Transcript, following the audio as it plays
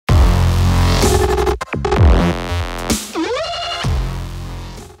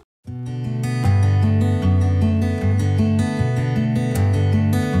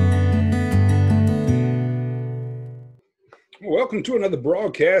welcome to another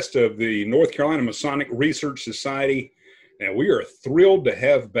broadcast of the North Carolina Masonic Research Society. And we are thrilled to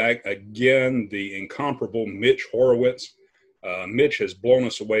have back again the incomparable Mitch Horowitz. Mitch has blown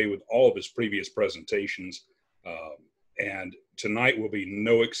us away with all of his previous presentations, and tonight will be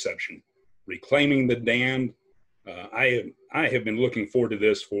no exception. Reclaiming the Damned. I have been looking forward to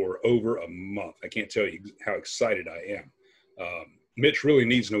this for over a month. I can't tell you how excited I am. Mitch really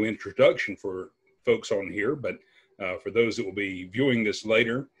needs no introduction for folks on here, but for those that will be viewing this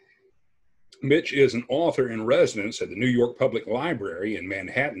later, Mitch is an author in residence at the New York Public Library in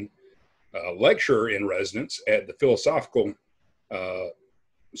Manhattan, a lecturer in residence at the Philosophical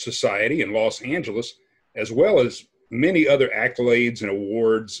Society in Los Angeles, as well as many other accolades and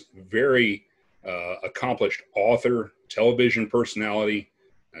awards. Very accomplished author, television personality,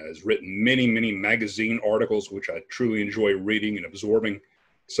 has written many magazine articles, which I truly enjoy reading and absorbing.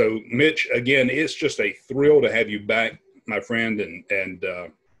 So, Mitch, again, it's just a thrill to have you back, my friend, and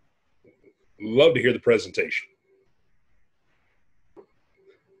love to hear the presentation.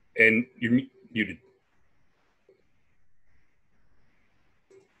 And you're muted.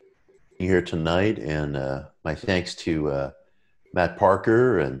 Here tonight, and my thanks to Matt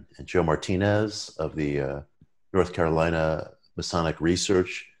Parker and Joe Martinez of the North Carolina Masonic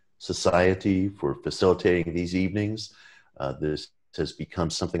Research Society for facilitating these evenings. This has become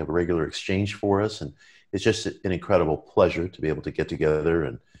something of a regular exchange for us, and it's just an incredible pleasure to be able to get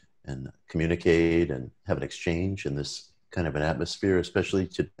together and communicate and have an exchange in this kind of an atmosphere, especially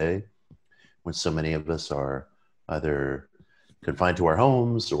today when so many of us are either confined to our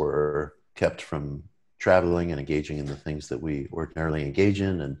homes or kept from traveling and engaging in the things that we ordinarily engage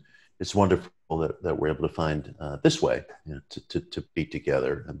in. And it's wonderful that we're able to find this way, to be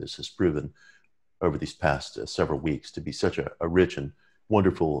together. And this has proven over these past several weeks to be such a rich and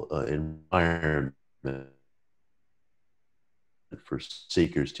wonderful environment for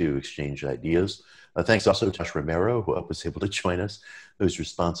seekers to exchange ideas. Thanks also to Josh Romero, who was able to join us, who's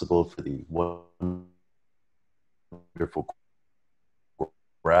responsible for the wonderful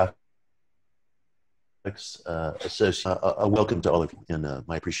graphics. A welcome to all of you, and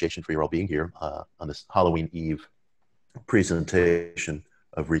my appreciation for your all being here on this Halloween Eve presentation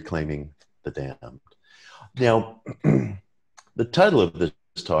of Reclaiming the Damned. Now, the title of this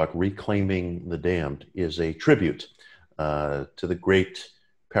talk, Reclaiming the Damned, is a tribute to the great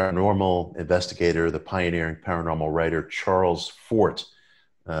paranormal investigator, the pioneering paranormal writer, Charles Fort,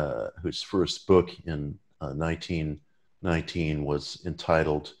 whose first book in 1919 was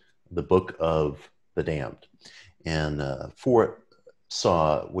entitled The Book of the Damned. And Fort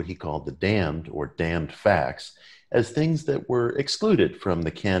saw what he called the damned or damned facts as things that were excluded from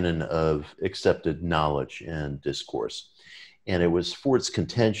the canon of accepted knowledge and discourse. And it was Fort's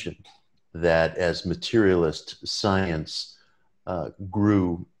contention that as materialist science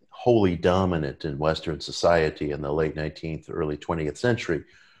grew wholly dominant in Western society in the late 19th, early 20th century,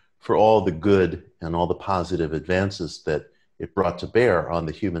 for all the good and all the positive advances that it brought to bear on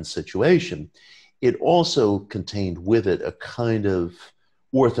the human situation, it also contained with it a kind of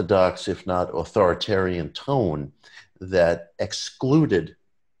orthodox, if not authoritarian tone that excluded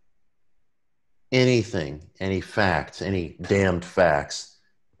anything, any facts, any damned facts,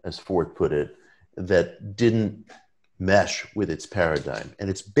 as Fort put it, that didn't mesh with its paradigm. And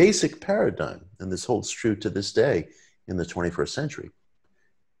its basic paradigm, and this holds true to this day in the 21st century,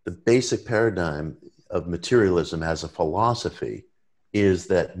 the basic paradigm of materialism as a philosophy is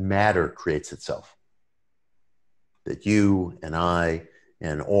that matter creates itself. That you and I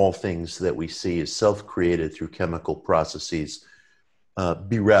and all things that we see is self-created through chemical processes,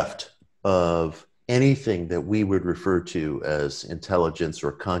 bereft of anything that we would refer to as intelligence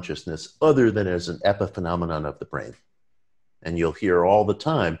or consciousness other than as an epiphenomenon of the brain. And you'll hear all the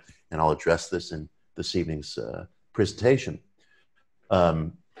time, and I'll address this in this evening's presentation,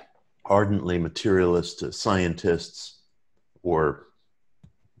 ardently materialist scientists or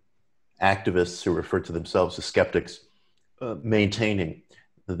activists who refer to themselves as skeptics maintaining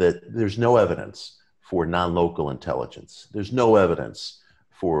that there's no evidence for non-local intelligence. There's no evidence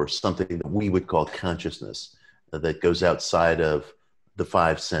for something that we would call consciousness that goes outside of the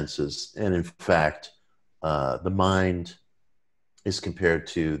five senses. And in fact, the mind is compared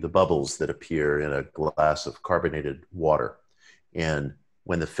to the bubbles that appear in a glass of carbonated water. And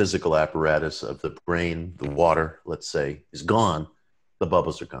when the physical apparatus of the brain, the water, let's say, is gone, the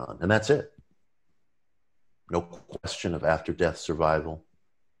bubbles are gone. And that's it. No question of after-death survival.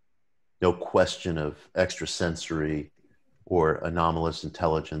 No question of extrasensory or anomalous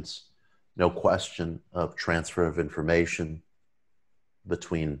intelligence. No question of transfer of information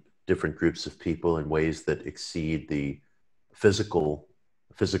between different groups of people in ways that exceed the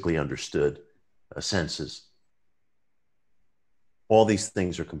physically understood senses. All these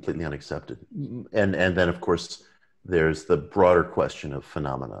things are completely unaccepted. And then, of course, there's the broader question of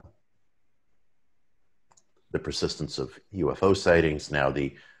phenomena. The persistence of UFO sightings, now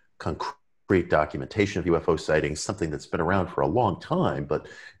the concrete documentation of UFO sightings, something that's been around for a long time, but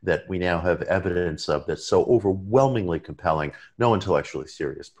that we now have evidence of that's so overwhelmingly compelling, no intellectually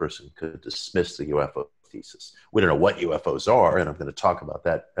serious person could dismiss the UFO thesis. We don't know what UFOs are, and I'm going to talk about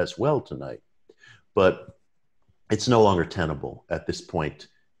that as well tonight. But it's no longer tenable at this point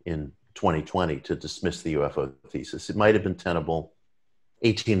in 2020 to dismiss the UFO thesis. It might have been tenable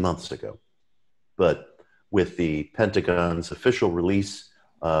 18 months ago, but with the Pentagon's official release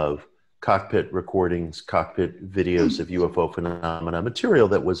of cockpit recordings, cockpit videos of UFO phenomena, material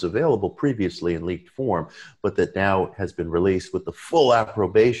that was available previously in leaked form, but that now has been released with the full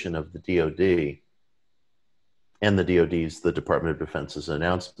approbation of the DoD and the Department of Defense's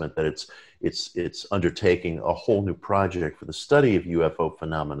announcement that it's undertaking a whole new project for the study of UFO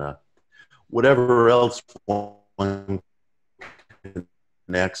phenomena. Whatever else one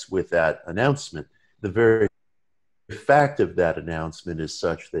connects with that announcement, the very fact of that announcement is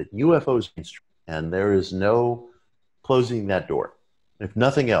such that UFOs, and there is no closing that door. If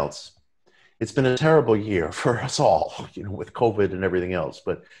nothing else, it's been a terrible year for us all, with COVID and everything else.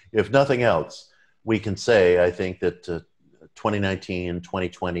 But if nothing else, we can say, I think that 2019,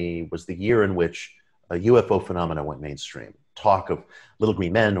 2020 was the year in which UFO phenomena went mainstream. Talk of little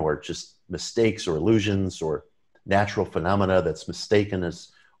green men or just mistakes or illusions or natural phenomena that's mistaken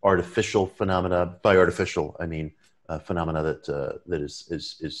as artificial phenomena. By artificial, I mean phenomena that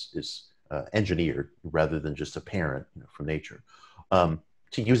is engineered rather than just apparent from nature. To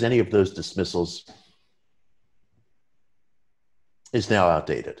use any of those dismissals is now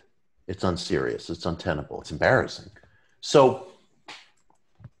outdated. It's unserious, it's untenable, it's embarrassing. So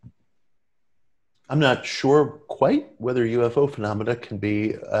I'm not sure quite whether UFO phenomena can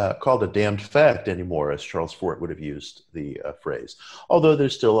be called a damned fact anymore, as Charles Fort would have used the phrase. Although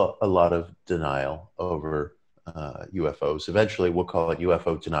there's still a lot of denial over UFOs. Eventually we'll call it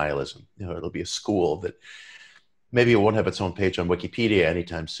UFO denialism. It'll be a school that maybe it won't have its own page on Wikipedia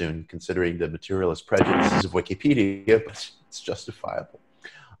anytime soon, considering the materialist prejudices of Wikipedia, but it's justifiable.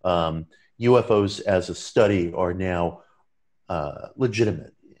 UFOs as a study are now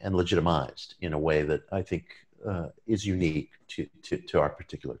legitimate and legitimized in a way that I think is unique to our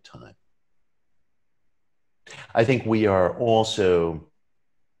particular time. I think we are also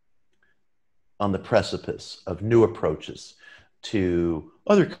on the precipice of new approaches to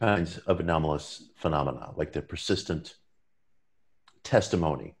other kinds of anomalous phenomena, like the persistent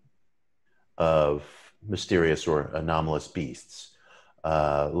testimony of mysterious or anomalous beasts.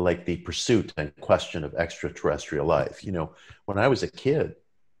 Like the pursuit and question of extraterrestrial life. When I was a kid,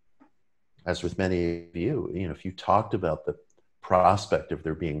 as with many of you, if you talked about the prospect of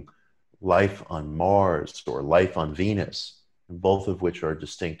there being life on Mars or life on Venus, both of which are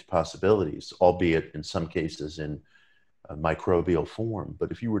distinct possibilities, albeit in some cases in a microbial form.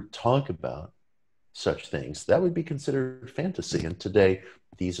 But if you were to talk about such things, that would be considered fantasy. And today,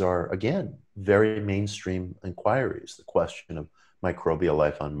 these are, again, very mainstream inquiries. The question of microbial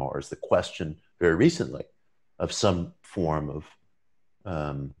life on Mars, the question very recently of some form of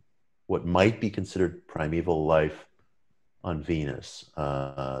what might be considered primeval life on Venus,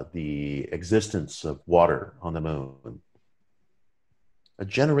 the existence of water on the moon. A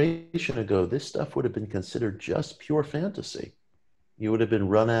generation ago, this stuff would have been considered just pure fantasy. You would have been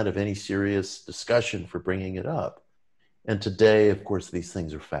run out of any serious discussion for bringing it up. And today, of course, these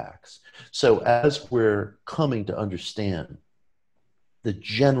things are facts. So as we're coming to understand the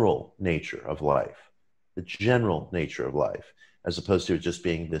general nature of life, as opposed to it just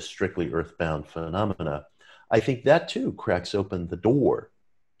being this strictly earthbound phenomena, I think that too cracks open the door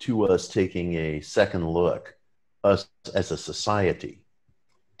to us taking a second look, us as a society,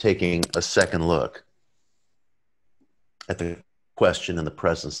 taking a second look at the question in the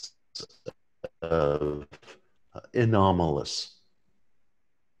presence of anomalous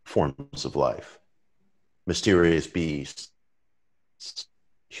forms of life, mysterious beasts,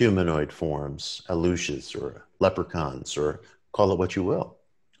 humanoid forms, Aleutians or leprechauns, or call it what you will,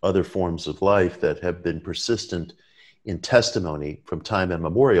 other forms of life that have been persistent in testimony from time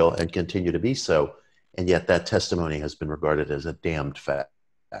immemorial and continue to be so, and yet that testimony has been regarded as a damned fact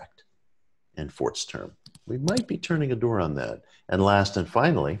in Fort's term. We might be turning a door on that. And last and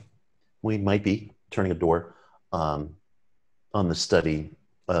finally, we might be turning a door on the study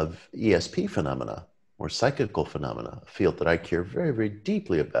of ESP phenomena or psychical phenomena, a field that I care very, very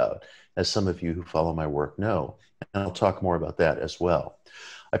deeply about as some of you who follow my work know. And I'll talk more about that as well.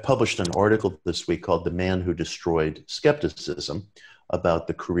 I published an article this week called "The Man Who Destroyed Skepticism," about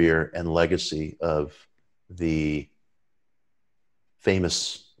the career and legacy of the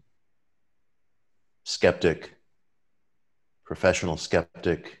famous skeptic, professional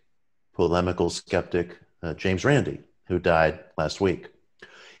skeptic, polemical skeptic, James Randi, who died last week.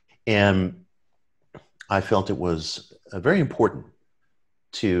 And I felt it was very important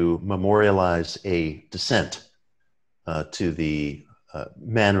to memorialize a dissent to the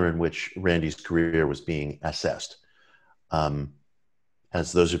manner in which Randi's career was being assessed.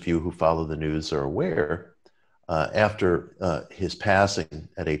 As those of you who follow the news are aware, after his passing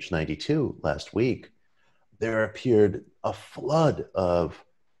at age 92 last week, there appeared a flood of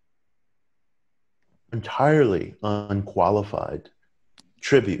entirely unqualified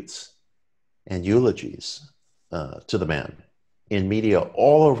tributes and eulogies to the man in media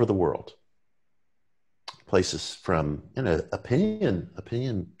all over the world. Places from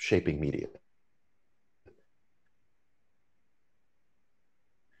opinion shaping media.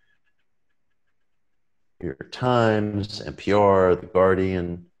 New York Times, NPR, The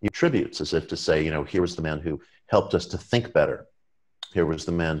Guardian, tributes as if to say, here was the man who helped us to think better. Here was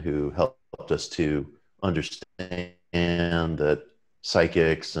the man who helped us to understand that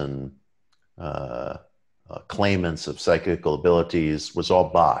psychics and claimants of psychical abilities was all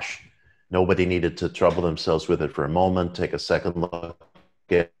bosh. Nobody needed to trouble themselves with it for a moment, take a second look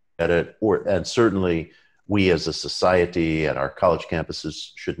at it, and certainly we as a society at our college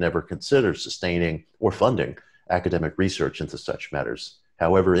campuses should never consider sustaining or funding academic research into such matters,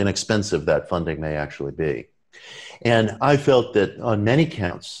 however inexpensive that funding may actually be. And I felt that on many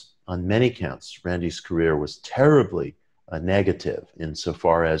counts, Randi's career was terribly negative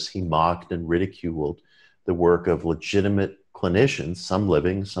insofar as he mocked and ridiculed the work of legitimate clinicians, some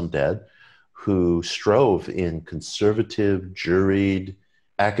living, some dead, who strove in conservative, juried,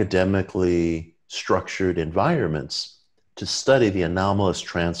 academically structured environments to study the anomalous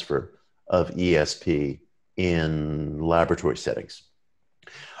transfer of ESP in laboratory settings.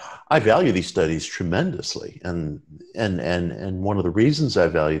 I value these studies tremendously. And one of the reasons I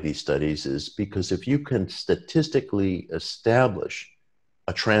value these studies is because if you can statistically establish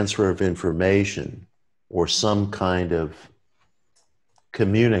a transfer of information or some kind of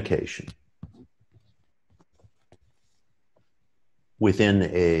communication within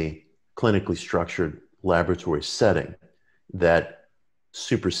a clinically structured laboratory setting that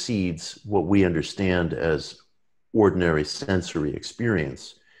supersedes what we understand as ordinary sensory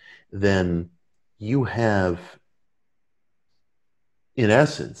experience, then you have, in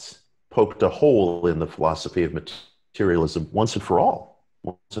essence, poked a hole in the philosophy of materialism once and for all,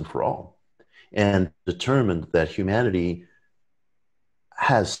 and determined that humanity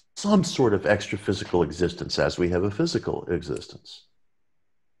has some sort of extra physical existence as we have a physical existence.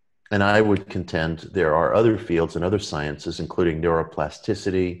 And I would contend there are other fields and other sciences, including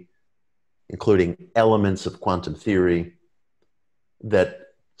neuroplasticity, including elements of quantum theory,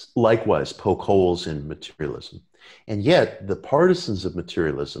 that likewise poke holes in materialism. And yet the partisans of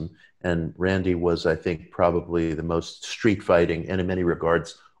materialism, and Randi was, I think, probably the most street fighting and in many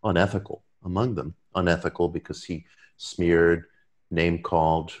regards unethical among them. Unethical because he smeared,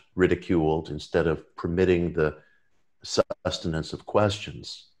 name-called, ridiculed, instead of permitting the sustenance of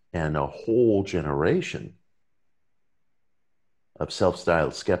questions. And a whole generation of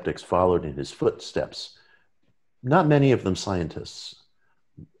self-styled skeptics followed in his footsteps. Not many of them scientists,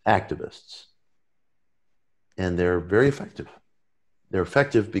 activists. And they're very effective. They're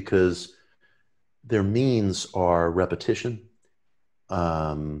effective because their means are repetition,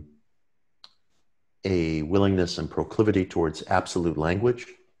 a willingness and proclivity towards absolute language,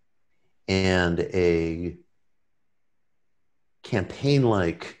 and a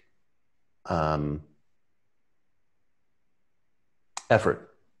campaign-like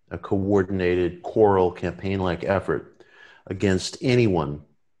effort, a coordinated, choral, campaign-like effort against anyone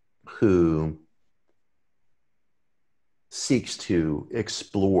who seeks to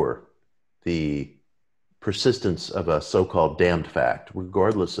explore the persistence of a so-called damned fact,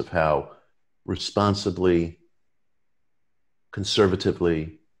 regardless of how responsibly,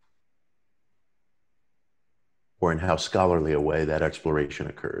 conservatively, or in how scholarly a way that exploration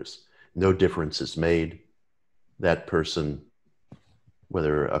occurs. No difference is made. That person,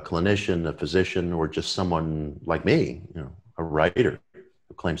 whether a clinician, a physician, or just someone like me, a writer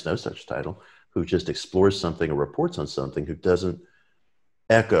who claims no such title, who just explores something or reports on something, who doesn't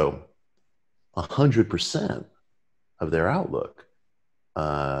echo 100% of their outlook,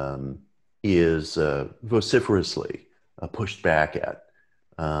 is vociferously pushed back at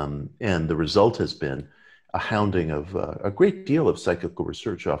And the result has been a hounding of a great deal of psychical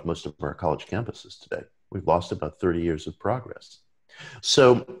research off most of our college campuses today. We've lost about 30 years of progress.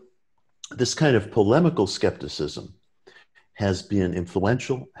 So this kind of polemical skepticism has been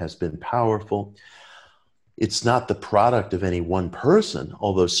influential, has been powerful. It's not the product of any one person,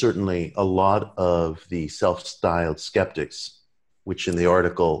 although certainly a lot of the self-styled skeptics, which in the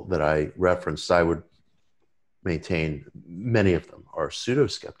article that I referenced, I would maintain many of them are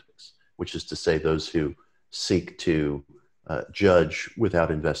pseudo-skeptics, which is to say those who seek to judge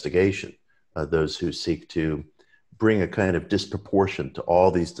without investigation, those who seek to bring a kind of disproportion to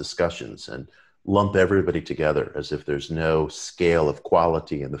all these discussions and lump everybody together as if there's no scale of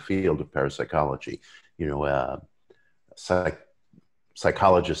quality in the field of parapsychology. You know,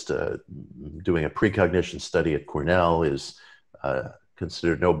 psychologist doing a precognition study at Cornell is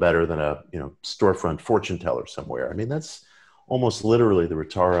considered no better than a storefront fortune teller somewhere. I mean, that's almost literally the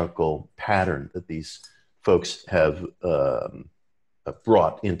rhetorical pattern that these folks have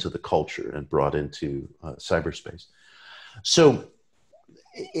brought into the culture and brought into cyberspace. So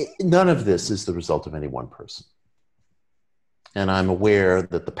none of this is the result of any one person. And I'm aware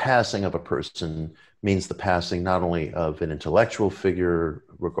that the passing of a person means the passing not only of an intellectual figure,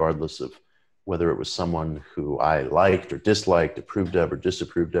 regardless of whether it was someone who I liked or disliked, approved of or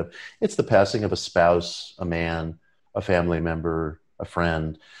disapproved of. It's the passing of a spouse, a man, a family member, a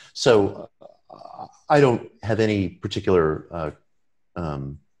friend. So I don't have any particular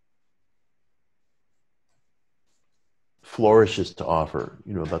flourishes to offer,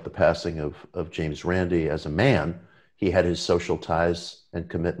 about the passing of James Randi as a man. He had his social ties and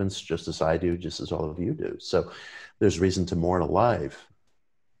commitments just as I do, just as all of you do. So there's reason to mourn alive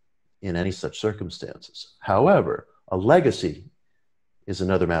in any such circumstances. However, a legacy is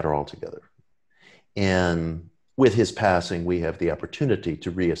another matter altogether. And with his passing, we have the opportunity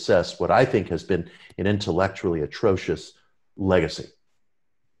to reassess what I think has been an intellectually atrocious legacy,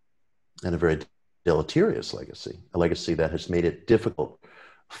 and a very deleterious legacy, a legacy that has made it difficult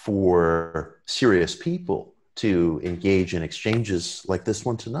for serious people to engage in exchanges like this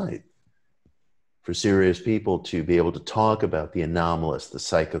one tonight, for serious people to be able to talk about the anomalous, the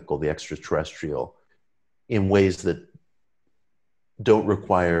psychical, the extraterrestrial in ways that don't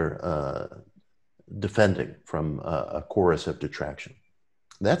require defending from a chorus of detraction.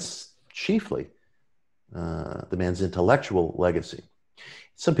 That's chiefly the man's intellectual legacy.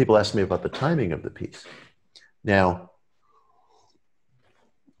 Some people ask me about the timing of the piece. Now,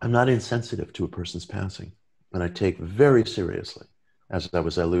 I'm not insensitive to a person's passing, and I take very seriously, as I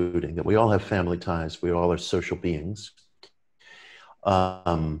was alluding, that we all have family ties, we all are social beings. But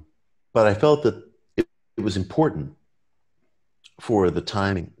I felt that it was important for the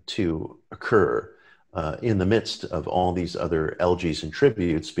timing to occur in the midst of all these other elegies and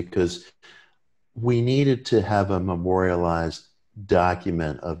tributes, because we needed to have a memorialized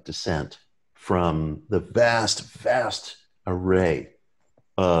document of dissent from the vast, vast array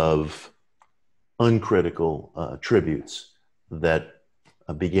of uncritical tributes that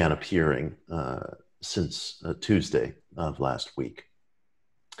began appearing since Tuesday of last week.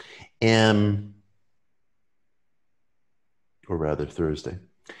 Or rather Thursday.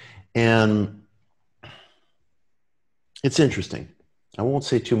 And it's interesting. I won't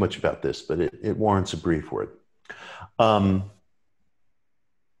say too much about this, but it warrants a brief word.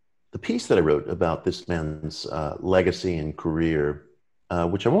 The piece that I wrote about this man's legacy and career,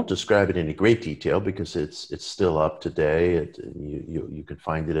 which I won't describe in any great detail because it's still up today. You can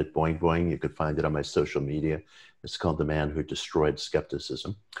find it at Boing Boing. You can find it on my social media. It's called The Man Who Destroyed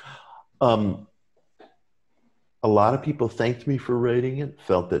Skepticism. A lot of people thanked me for writing it,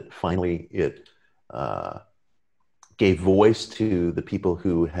 felt that finally it gave voice to the people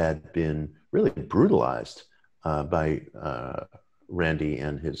who had been really brutalized by Randi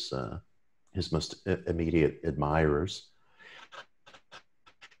and his most immediate admirers.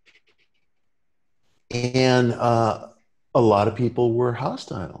 And a lot of people were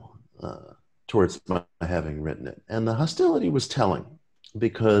hostile towards my having written it. And the hostility was telling,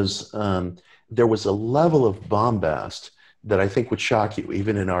 because there was a level of bombast that I think would shock you,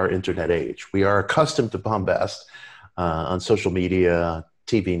 even in our internet age. We are accustomed to bombast on social media,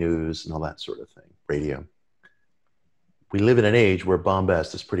 TV news, and all that sort of thing, radio. We live in an age where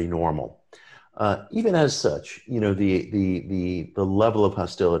bombast is pretty normal. Even as such, the level of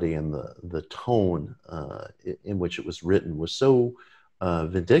hostility and the tone in which it was written was so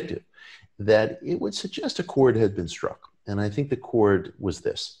vindictive that it would suggest a chord had been struck. And I think the chord was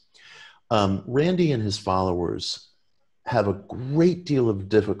this. Randi and his followers have a great deal of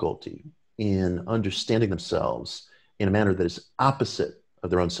difficulty in understanding themselves in a manner that is opposite of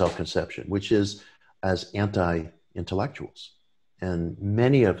their own self-conception, which is as anti-intellectuals. And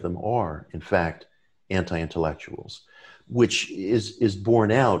many of them are, in fact, anti-intellectuals, which is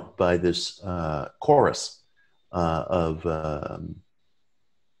borne out by this chorus of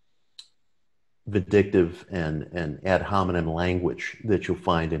vindictive and ad hominem language that you'll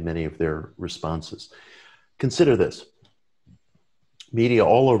find in many of their responses. Consider this. Media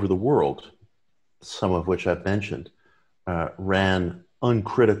all over the world, some of which I've mentioned, ran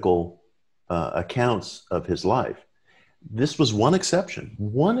uncritical accounts of his life. This was one exception.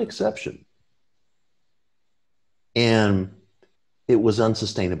 And it was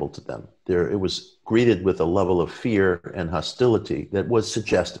unsustainable to them. It was greeted with a level of fear and hostility that was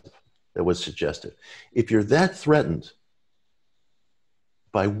suggestive. If you're that threatened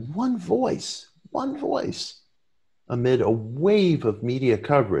by one voice, amid a wave of media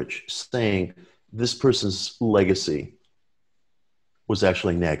coverage saying this person's legacy was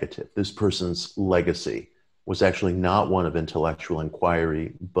actually negative, this person's legacy was actually not one of intellectual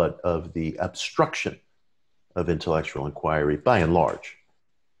inquiry, but of the obstruction of intellectual inquiry by and large.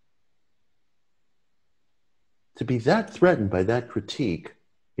 To be that threatened by that critique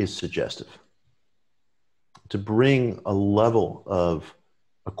is suggestive. To bring a level of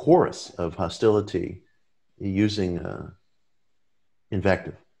a chorus of hostility using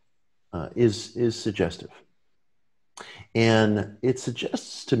invective is suggestive. And it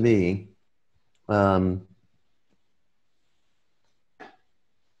suggests to me an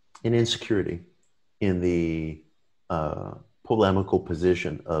insecurity in the polemical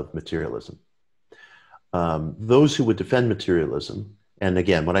position of materialism. Those who would defend materialism, and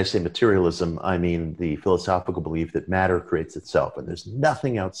again, when I say materialism, I mean the philosophical belief that matter creates itself, and there's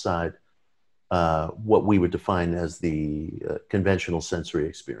nothing outside what we would define as the conventional sensory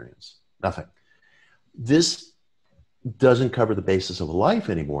experience. Nothing. This doesn't cover the basis of life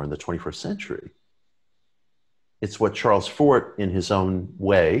anymore in the 21st century. It's what Charles Fort, in his own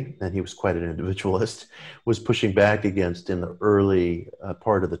way, and he was quite an individualist, was pushing back against in the early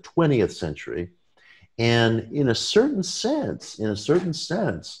part of the 20th century. And in a certain sense,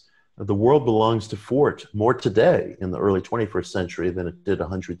 the world belongs to Fort more today in the early 21st century than it did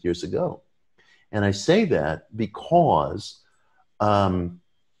 100 years ago. And I say that because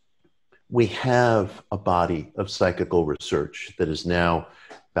we have a body of psychical research that is now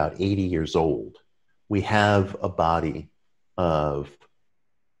about 80 years old. We have a body of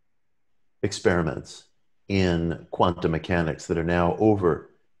experiments in quantum mechanics that are now over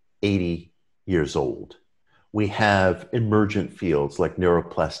 80 years old. We have emergent fields like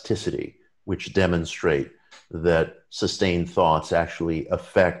neuroplasticity, which demonstrate that sustained thoughts actually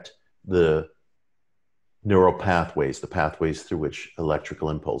affect the neural pathways, the pathways through which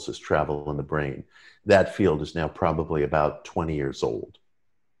electrical impulses travel in the brain. That field is now probably about 20 years old,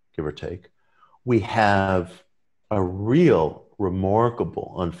 give or take. We have a real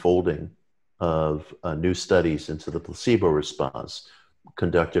remarkable unfolding of new studies into the placebo response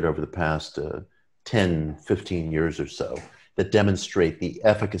conducted over the past 10, 15 years or so that demonstrate the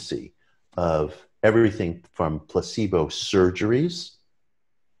efficacy of everything from placebo surgeries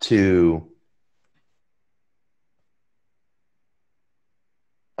to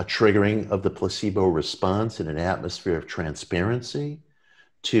a triggering of the placebo response in an atmosphere of transparency,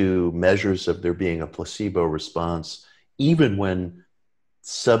 to measures of there being a placebo response, even when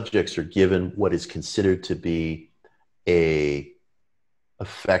subjects are given what is considered to be a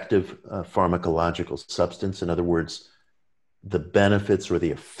effective pharmacological substance. In other words, the benefits or the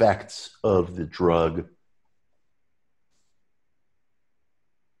effects of the drug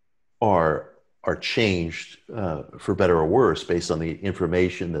are changed for better or worse based on the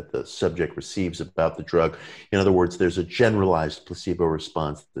information that the subject receives about the drug. In other words, there's a generalized placebo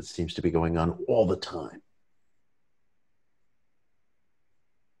response that seems to be going on all the time.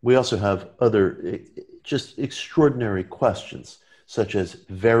 We also have other just extraordinary questions, such as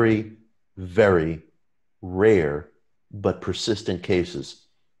very, very rare but persistent cases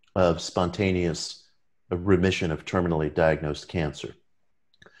of spontaneous remission of terminally diagnosed cancer.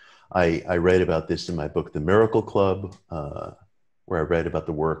 I write about this in my book, The Miracle Club, where I write about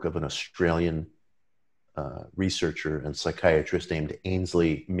the work of an Australian researcher and psychiatrist named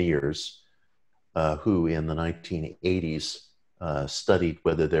Ainsley Mears, who in the 1980s studied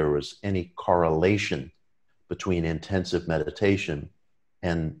whether there was any correlation between intensive meditation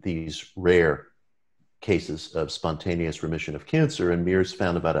and these rare cases of spontaneous remission of cancer. And Mears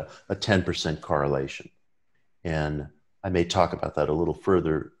found about a 10% correlation. And I may talk about that a little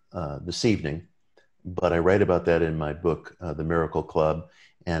further this evening, but I write about that in my book, The Miracle Club,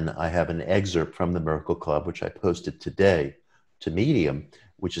 and I have an excerpt from The Miracle Club, which I posted today to Medium,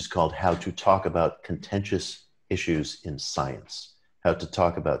 which is called How to Talk About Contentious Issues in Science. How to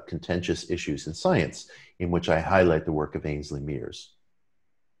Talk About Contentious Issues in Science, in which I highlight the work of Ainsley Mears.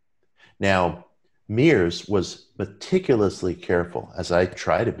 Now, Mears was meticulously careful, as I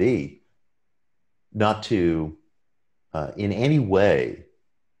try to be, not to in any way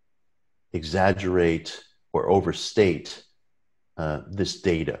exaggerate or overstate this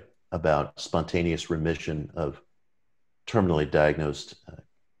data about spontaneous remission of terminally diagnosed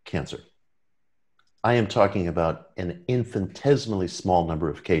cancer. I am talking about an infinitesimally small number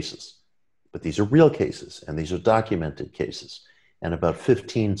of cases, but these are real cases and these are documented cases. And about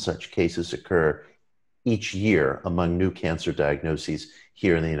 15 such cases occur each year among new cancer diagnoses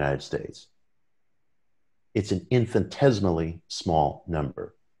here in the United States. It's an infinitesimally small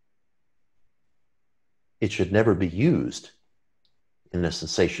number. It should never be used in a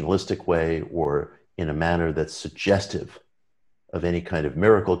sensationalistic way or in a manner that's suggestive of any kind of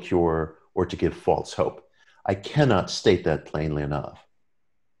miracle cure or to give false hope. I cannot state that plainly enough.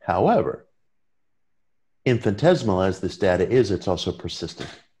 However, infinitesimal as this data is, it's also persistent.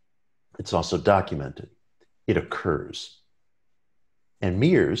 It's also documented. It occurs. And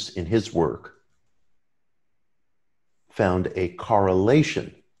Mears, in his work, found a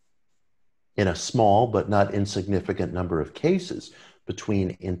correlation in a small but not insignificant number of cases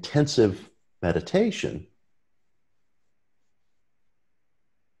between intensive meditation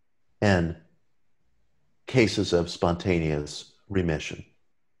and cases of spontaneous remission.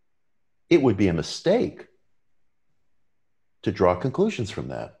 It would be a mistake to draw conclusions from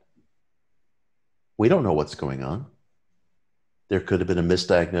that. We don't know what's going on. There could have been a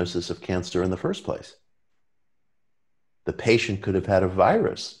misdiagnosis of cancer in the first place. The patient could have had a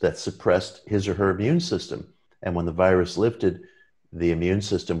virus that suppressed his or her immune system. And when the virus lifted, the immune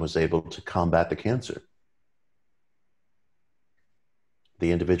system was able to combat the cancer.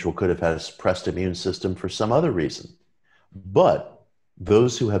 The individual could have had a suppressed immune system for some other reason. But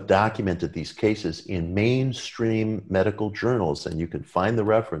those who have documented these cases in mainstream medical journals, and you can find the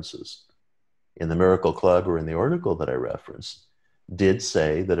references in the Miracle Club or in the article that I referenced, did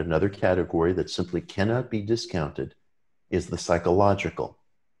say that another category that simply cannot be discounted is the psychological.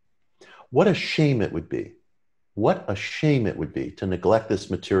 What a shame it would be. What a shame it would be to neglect this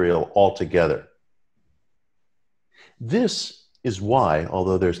material altogether. This is why,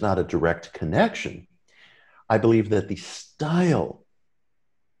 although there's not a direct connection, I believe that the style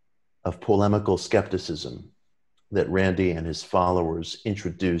of polemical skepticism that Randy and his followers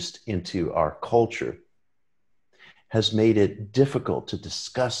introduced into our culture has made it difficult to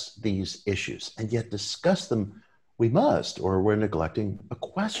discuss these issues, and yet discuss them we must, or we're neglecting a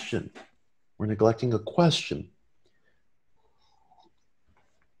question. We're neglecting a question.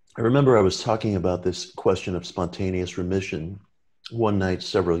 I remember I was talking about this question of spontaneous remission one night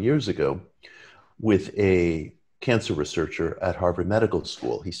several years ago with a cancer researcher at Harvard Medical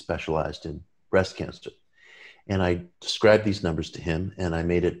School. He specialized in breast cancer. And I described these numbers to him, and I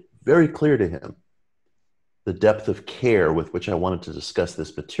made it very clear to him the depth of care with which I wanted to discuss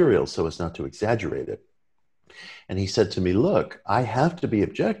this material so as not to exaggerate it. And he said to me, look, I have to be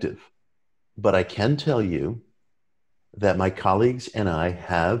objective, but I can tell you that my colleagues and I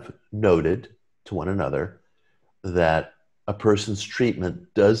have noted to one another that a person's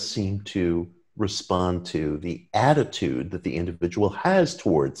treatment does seem to respond to the attitude that the individual has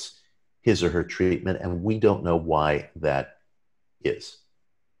towards his or her treatment, and we don't know why that is.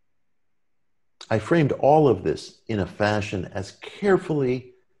 I framed all of this in a fashion as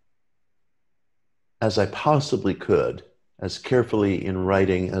carefully as I possibly could, as carefully in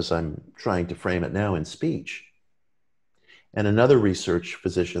writing as I'm trying to frame it now in speech. And another research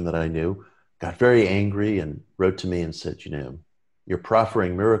physician that I knew got very angry and wrote to me and said, you know, you're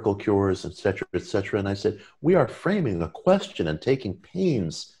proffering miracle cures, et cetera, et cetera. And I said, we are framing a question and taking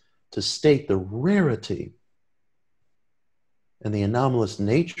pains to state the rarity and the anomalous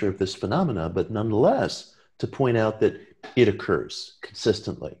nature of this phenomena, but nonetheless to point out that it occurs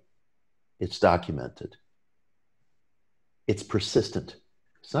consistently. It's documented. It's persistent.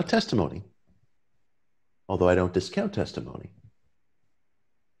 It's not testimony, although I don't discount testimony.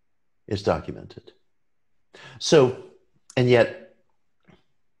 It's documented. So, and yet,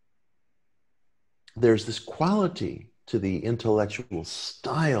 there's this quality to the intellectual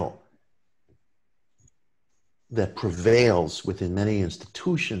style that prevails within many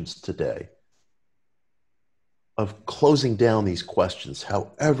institutions today of closing down these questions,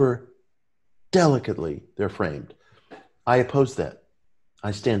 however delicately they're framed. I oppose that.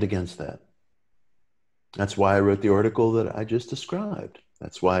 I stand against that. That's why I wrote the article that I just described.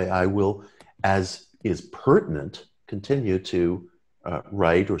 That's why I will, as is pertinent, continue to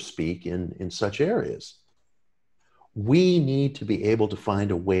write or speak in such areas. We need to be able to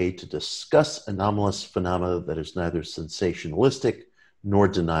find a way to discuss anomalous phenomena that is neither sensationalistic nor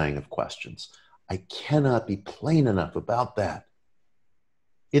denying of questions. I cannot be plain enough about that.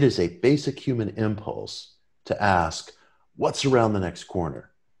 It is a basic human impulse to ask, what's around the next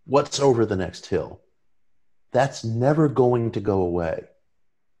corner? What's over the next hill? That's never going to go away.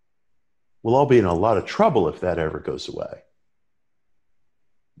 We'll all be in a lot of trouble if that ever goes away.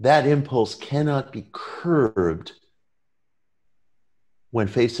 That impulse cannot be curbed when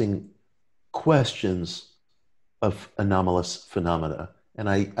facing questions of anomalous phenomena. And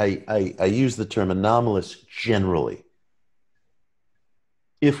I use the term anomalous generally.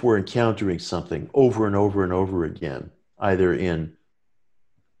 If we're encountering something over and over and over again, either in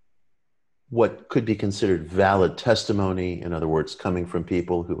what could be considered valid testimony, in other words, coming from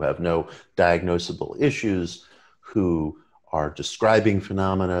people who have no diagnosable issues, who are describing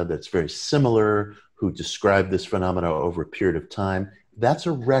phenomena that's very similar, who describe this phenomena over a period of time, that's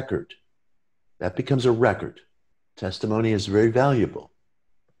a record. That becomes a record. Testimony is very valuable.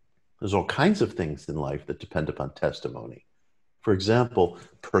 There's all kinds of things in life that depend upon testimony. For example,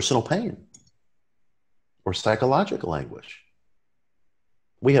 personal pain or psychological anguish.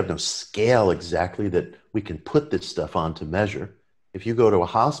 We have no scale exactly that we can put this stuff on to measure. If you go to a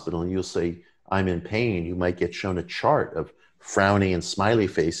hospital and you'll say, I'm in pain, you might get shown a chart of frowny and smiley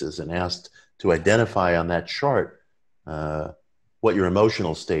faces and asked to identify on that chart what your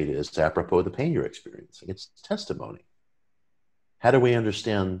emotional state is apropos of the pain you're experiencing. It's testimony. How do we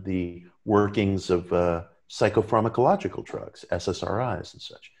understand the workings of psychopharmacological drugs, SSRIs and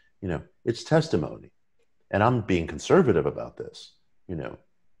such? It's testimony. And I'm being conservative about this.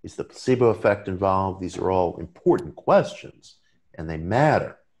 Is the placebo effect involved? These are all important questions and they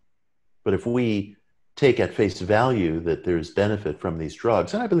matter. But if we take at face value that there's benefit from these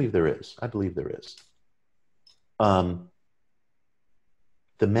drugs, and I believe there is,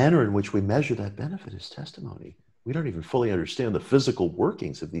 the manner in which we measure that benefit is testimony. We don't even fully understand the physical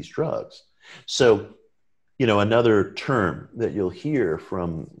workings of these drugs. So, another term that you'll hear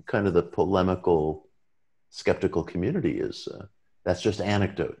from kind of the polemical, skeptical community is that's just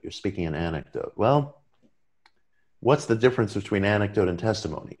anecdote. You're speaking an anecdote. Well, what's the difference between anecdote and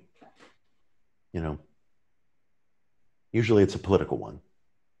testimony? Usually it's a political one.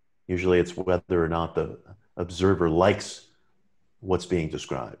 Usually it's whether or not the observer likes what's being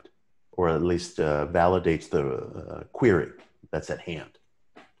described, or at least validates the query that's at hand.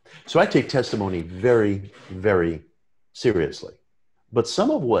 So I take testimony very, very seriously. But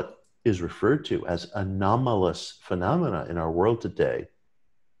some of what is referred to as anomalous phenomena in our world today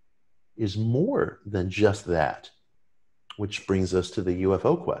is more than just that, which brings us to the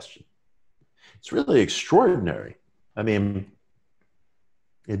UFO question. It's really extraordinary. I mean,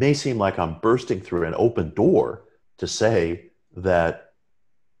 it may seem like I'm bursting through an open door to say that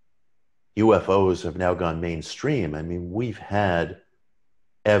UFOs have now gone mainstream. I mean, we've had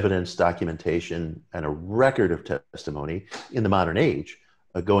evidence, documentation, and a record of testimony in the modern age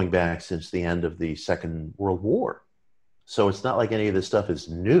going back since the end of the Second World War. So it's not like any of this stuff is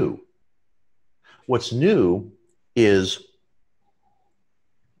new. What's new is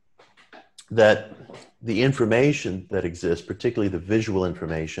that the information that exists, particularly the visual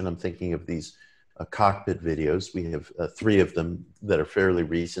information, I'm thinking of these cockpit videos. We have 3 of them that are fairly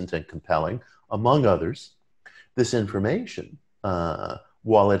recent and compelling, among others. This information,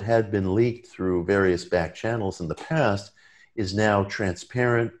 while it had been leaked through various back channels in the past, is now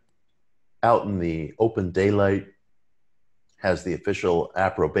transparent, out in the open daylight, has the official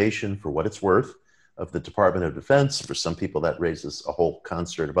approbation for what it's worth of the Department of Defense. For some people, that raises a whole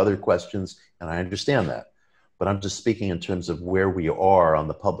concert of other questions, and I understand that. But I'm just speaking in terms of where we are on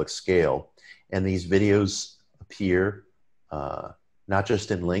the public scale. And these videos appear not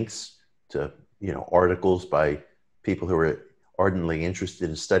just in links to articles by people who are ardently interested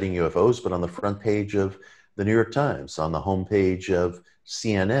in studying UFOs, but on the front page of the New York Times, on the homepage of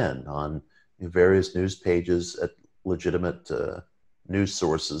CNN, on various news pages at legitimate news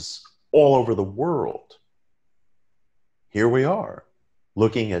sources all over the world. Here we are,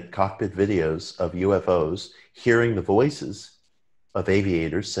 looking at cockpit videos of UFOs, hearing the voices of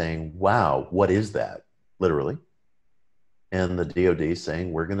aviators saying, wow, what is that? Literally. And the DOD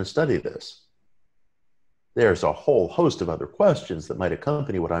saying, we're going to study this. There's a whole host of other questions that might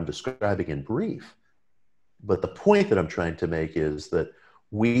accompany what I'm describing in brief. But the point that I'm trying to make is that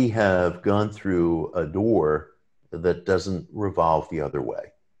we have gone through a door that doesn't revolve the other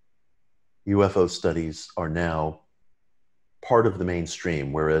way. UFO studies are now part of the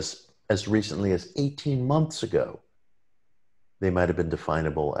mainstream, whereas as recently as 18 months ago, they might have been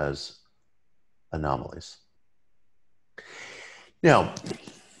definable as anomalies. Now,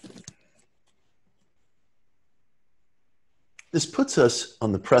 this puts us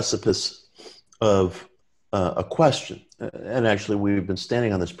on the precipice of a question, and actually we've been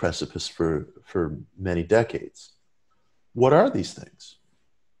standing on this precipice for many decades. What are these things?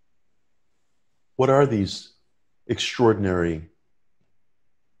 What are these extraordinary,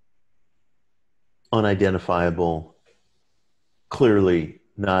 unidentifiable, clearly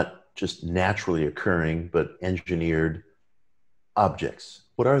not just naturally occurring, but engineered objects?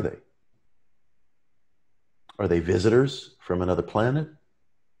 What are they? Are they visitors from another planet?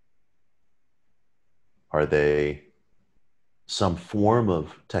 Are they some form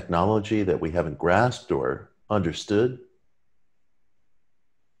of technology that we haven't grasped or understood?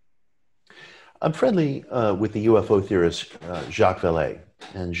 I'm friendly with the UFO theorist Jacques Vallée,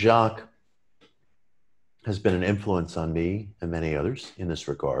 and Jacques has been an influence on me and many others in this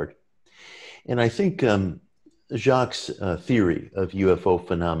regard. And I think Jacques' theory of UFO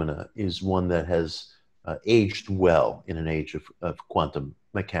phenomena is one that has aged well in an age of quantum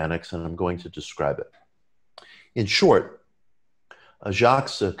mechanics, and I'm going to describe it. In short,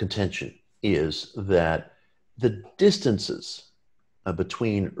 Jacques' contention is that the distances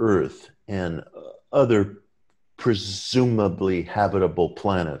between Earth and other presumably habitable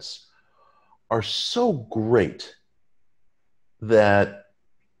planets are so great that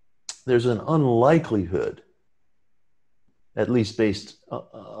there's an unlikelihood, at least based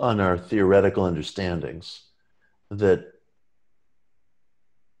on our theoretical understandings, that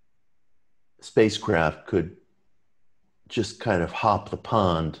spacecraft could just kind of hop the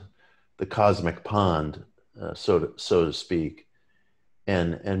pond, the cosmic pond, so to speak,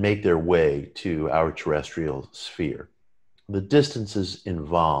 and make their way to our terrestrial sphere. The distances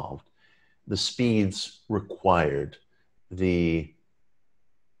involved, the speeds required, the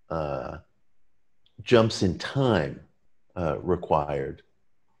jumps in time required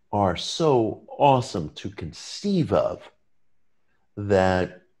are so awesome to conceive of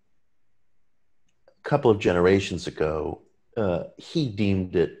that a couple of generations ago, he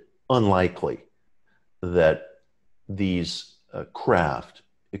deemed it unlikely that these craft,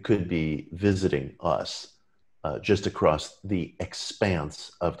 it could be visiting us just across the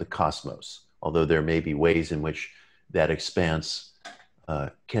expanse of the cosmos, although there may be ways in which that expanse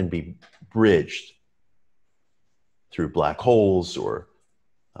can be bridged through black holes or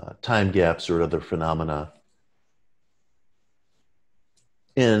time gaps or other phenomena.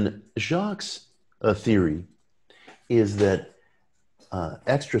 And Jacques' theory is that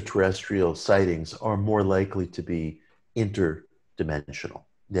extraterrestrial sightings are more likely to be interdimensional.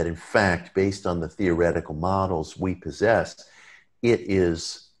 That in fact, based on the theoretical models we possess, it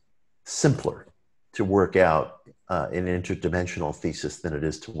is simpler to work out an interdimensional thesis than it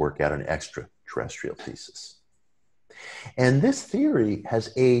is to work out an extraterrestrial thesis. And this theory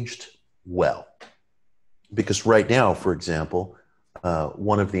has aged well, because right now, for example,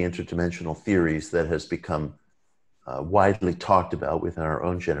 one of the interdimensional theories that has become widely talked about within our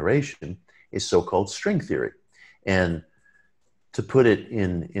own generation is so-called string theory. And to put it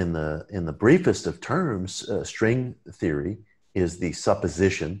in the briefest of terms, string theory is the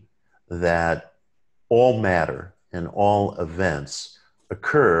supposition that all matter and all events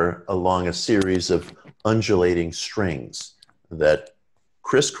occur along a series of undulating strings that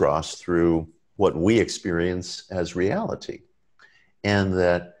crisscross through what we experience as reality, and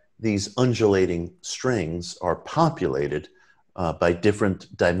that these undulating strings are populated by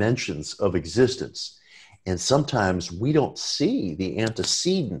different dimensions of existence. And sometimes we don't see the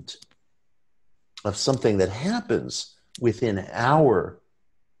antecedent of something that happens within our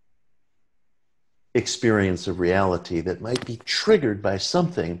experience of reality that might be triggered by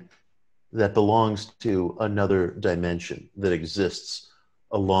something that belongs to another dimension that exists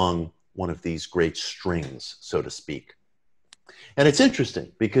along one of these great strings, so to speak. And it's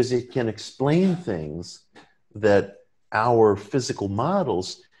interesting because it can explain things that our physical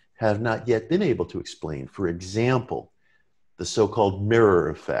models have not yet been able to explain. For example, the so-called mirror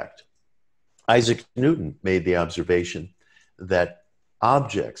effect. Isaac Newton made the observation that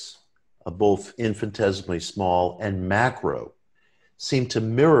objects, both infinitesimally small and macro, seem to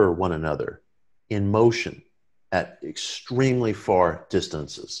mirror one another in motion at extremely far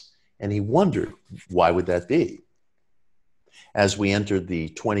distances. And he wondered, why would that be? As we entered the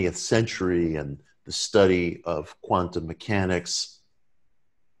 20th century and the study of quantum mechanics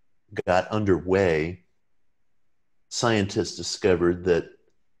got underway, scientists discovered that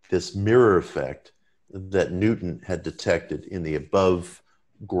this mirror effect that Newton had detected in the above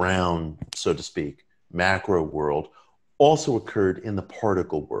ground, so to speak, macro world, also occurred in the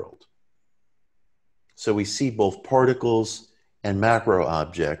particle world. So we see both particles and macro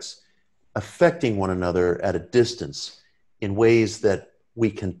objects affecting one another at a distance in ways that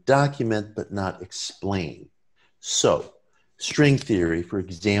we can document but not explain. So string theory, for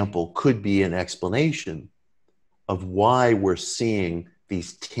example, could be an explanation of why we're seeing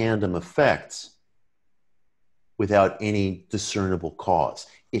these tandem effects without any discernible cause.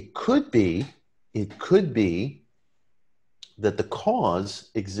 It could be that the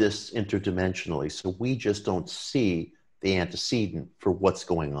cause exists interdimensionally, so we just don't see the antecedent for what's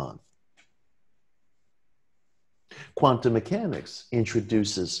going on. Quantum mechanics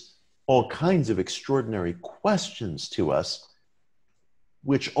introduces all kinds of extraordinary questions to us,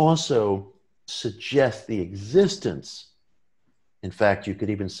 which also suggest the existence, in fact, you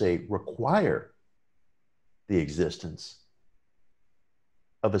could even say require the existence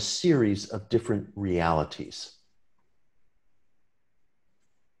of a series of different realities.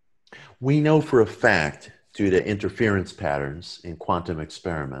 We know for a fact, due to interference patterns in quantum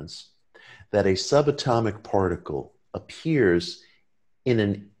experiments, that a subatomic particle appears in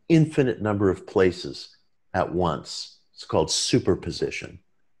an infinite number of places at once. It's called superposition,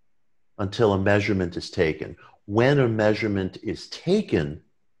 until a measurement is taken. When a measurement is taken,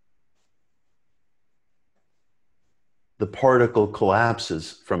 the particle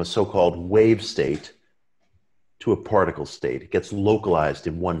collapses from a so-called wave state to a particle state. It gets localized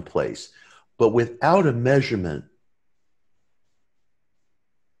in one place. But without a measurement,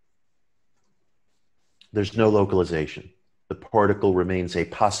 there's no localization. The particle remains a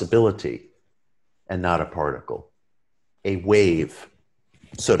possibility and not a particle, a wave,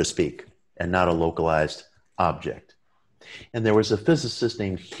 so to speak, and not a localized object. And there was a physicist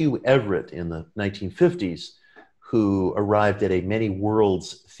named Hugh Everett in the 1950s who arrived at a many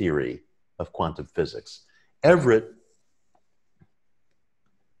worlds theory of quantum physics. Everett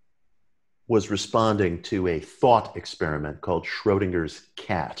was responding to a thought experiment called Schrodinger's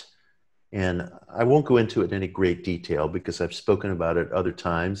cat. And I won't go into it in any great detail because I've spoken about it other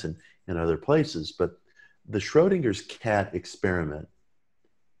times and in other places, but the Schrodinger's cat experiment,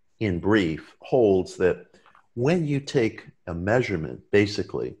 in brief, holds that when you take a measurement,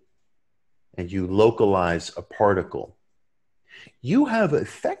 basically, and you localize a particle, you have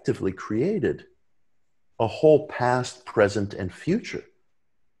effectively created a whole past, present, and future,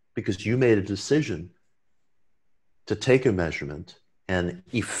 because you made a decision to take a measurement and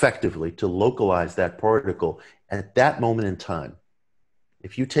effectively to localize that particle at that moment in time.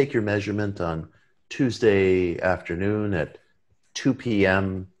 If you take your measurement on Tuesday afternoon at 2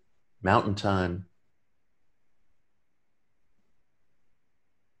 p.m. Mountain Time,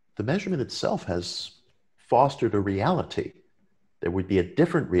 the measurement itself has fostered a reality. There would be a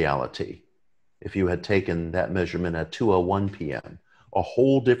different reality if you had taken that measurement at 2:01 p.m., a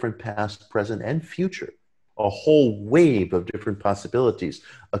whole different past, present, and future, a whole wave of different possibilities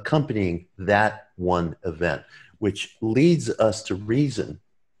accompanying that one event, which leads us to reason.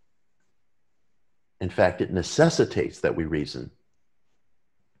 In fact, it necessitates that we reason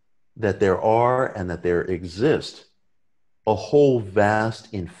that there are and that there exist a whole vast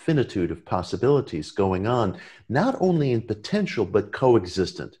infinitude of possibilities going on, not only in potential, but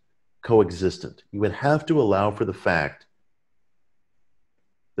coexistent. You would have to allow for the fact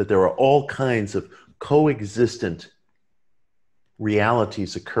that there are all kinds of coexistent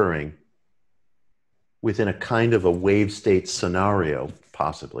realities occurring within a kind of a wave state scenario,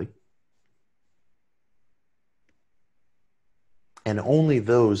 possibly. And only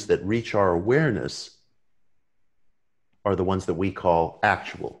those that reach our awareness are the ones that we call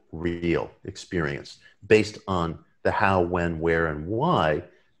actual, real experience, based on the how, when, where, and why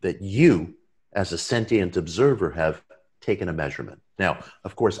that you, as a sentient observer, have taken a measurement. Now,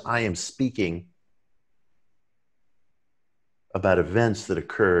 of course, I am speaking about events that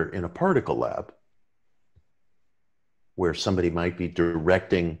occur in a particle lab, where somebody might be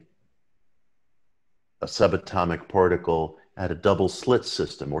directing a subatomic particle at a double slit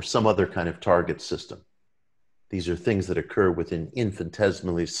system or some other kind of target system. These are things that occur within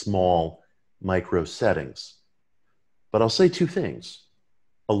infinitesimally small micro settings. But I'll say two things.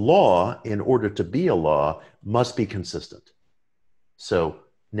 A law, in order to be a law, must be consistent. So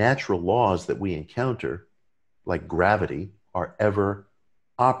natural laws that we encounter, like gravity, are ever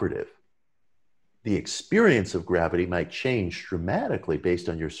operative. The experience of gravity might change dramatically based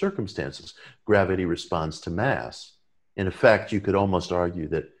on your circumstances. Gravity responds to mass. In effect, you could almost argue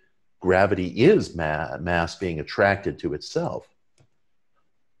that gravity is mass being attracted to itself.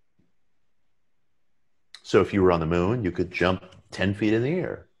 So if you were on the moon, you could jump 10 feet in the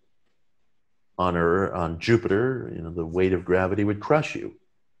air. on Jupiter, the weight of gravity would crush you.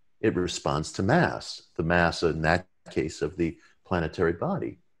 It responds to mass, the mass in that case of the planetary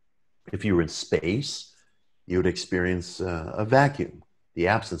body. If you were in space, you would experience a vacuum, the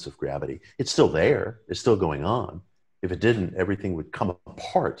absence of gravity. It's still there. It's still going on. If it didn't, everything would come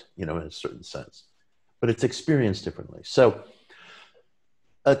apart, in a certain sense. But it's experienced differently. So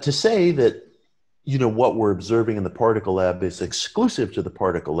to say that, what we're observing in the particle lab is exclusive to the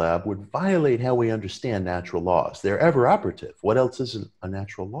particle lab would violate how we understand natural laws. They're ever operative. What else isn't a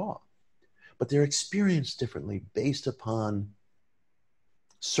natural law? But they're experienced differently based upon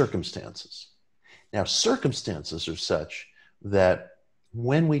circumstances. Now, circumstances are such that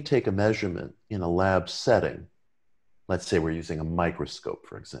when we take a measurement in a lab setting, let's say we're using a microscope,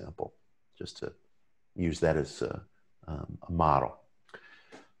 for example, just to use that as a model.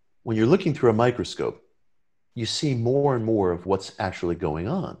 When you're looking through a microscope, you see more and more of what's actually going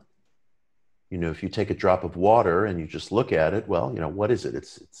on. If you take a drop of water and you just look at it, well, what is it?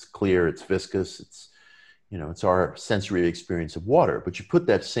 It's clear, it's viscous, it's our sensory experience of water. But you put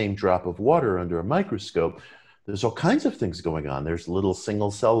that same drop of water under a microscope, there's all kinds of things going on. There's little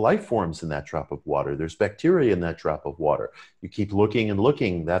single cell life forms in that drop of water. There's bacteria in that drop of water. You keep looking and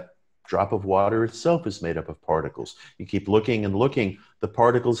looking, that drop of water itself is made up of particles. You keep looking and looking, the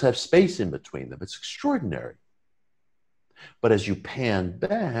particles have space in between them. It's extraordinary. But as you pan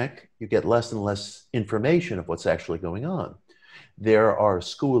back, you get less and less information of what's actually going on. There are a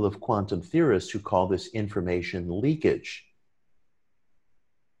school of quantum theorists who call this information leakage.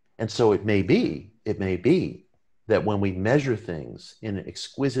 And so it may be that when we measure things in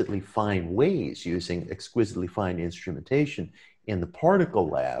exquisitely fine ways, using exquisitely fine instrumentation in the particle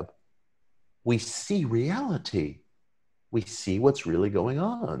lab, we see reality. We see what's really going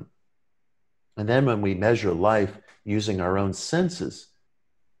on. And then when we measure life using our own senses,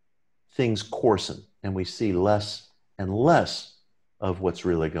 things coarsen and we see less and less of what's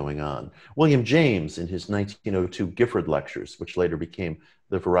really going on. William James, in his 1902 Gifford Lectures, which later became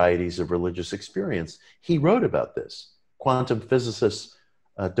The Varieties of Religious Experience, he wrote about this. Quantum physicists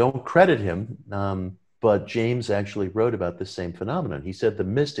don't credit him, but James actually wrote about this same phenomenon. He said the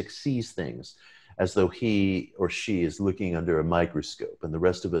mystic sees things as though he or she is looking under a microscope, and the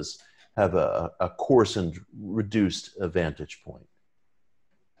rest of us have a coarsened, reduced vantage point.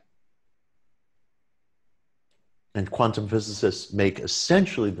 And quantum physicists make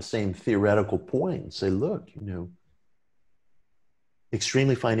essentially the same theoretical point and say, look,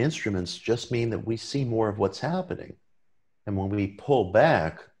 extremely fine instruments just mean that we see more of what's happening. And when we pull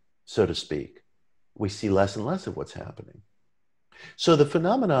back, so to speak, we see less and less of what's happening. So the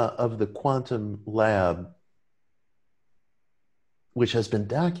phenomena of the quantum lab, which has been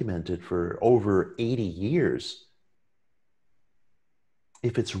documented for over 80 years,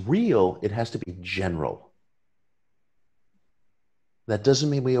 if it's real, it has to be general. That doesn't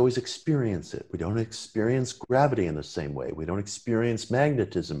mean we always experience it. We don't experience gravity in the same way. We don't experience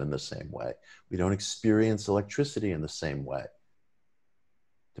magnetism in the same way. We don't experience electricity in the same way.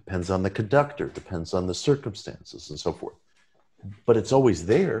 Depends on the conductor, depends on the circumstances and so forth. But it's always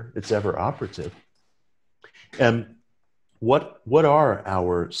there. It's ever operative. And what are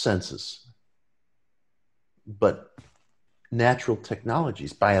our senses? But natural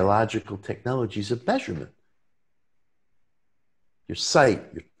technologies, biological technologies of measurement. Your sight,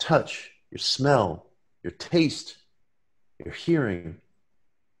 your touch, your smell, your taste, your hearing.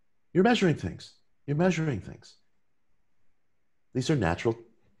 You're measuring things. You're measuring things. These are natural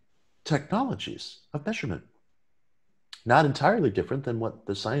technologies of measurement. Not entirely different than what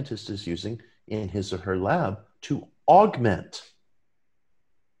the scientist is using in his or her lab to augment,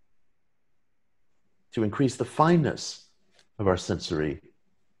 to increase the fineness of our sensory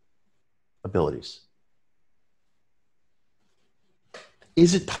abilities.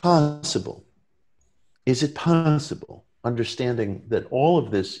 Is it possible, understanding that all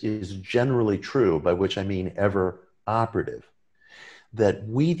of this is generally true, by which I mean ever operative, that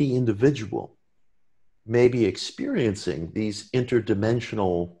we, the individual, may be experiencing these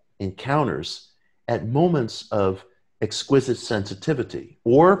interdimensional encounters at moments of exquisite sensitivity,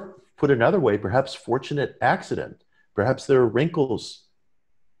 or put another way, perhaps fortunate accident. Perhaps there are wrinkles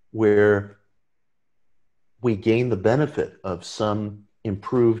where we gain the benefit of some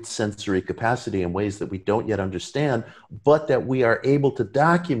improved sensory capacity in ways that we don't yet understand, but that we are able to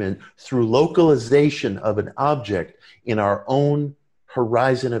document through localization of an object in our own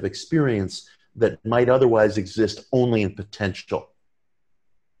horizon of experience that might otherwise exist only in potential.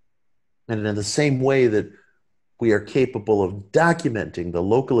 And in the same way that we are capable of documenting the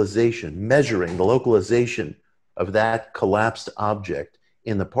localization, measuring the localization of that collapsed object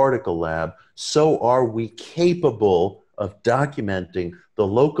in the particle lab, so are we capable of documenting the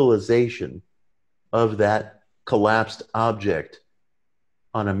localization of that collapsed object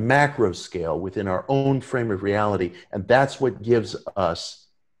on a macro scale within our own frame of reality. And that's what gives us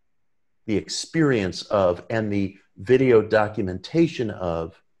the experience of and the video documentation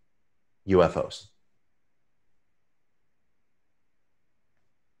of UFOs.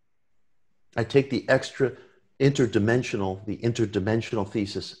 I take the interdimensional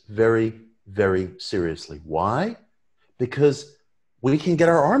thesis very, very seriously. Why? Because we can get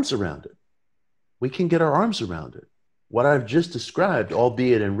our arms around it. We can get our arms around it. What I've just described,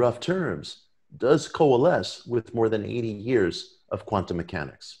 albeit in rough terms, does coalesce with more than 80 years of quantum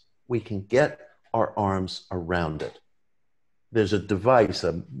mechanics. We can get our arms around it. There's a device,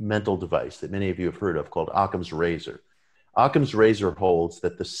 a mental device that many of you have heard of called Occam's razor. Occam's razor holds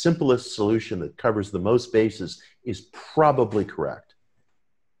that the simplest solution that covers the most bases is probably correct.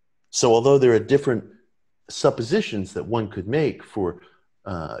 So although there are different suppositions that one could make for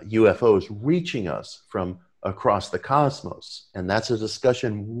UFOs reaching us from across the cosmos, and that's a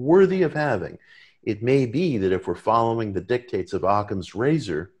discussion worthy of having, it may be that if we're following the dictates of Occam's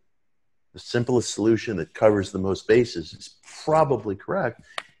razor, the simplest solution that covers the most bases is probably correct.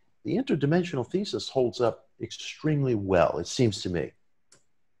 The interdimensional thesis holds up extremely well, it seems to me.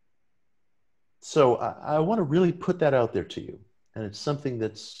 So I want to really put that out there to you, and it's something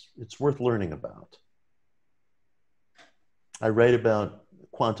it's worth learning about. I write about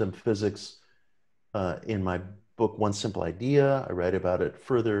quantum physics in my book, One Simple Idea. I write about it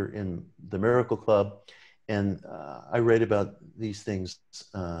further in the Miracle Club. And I write about these things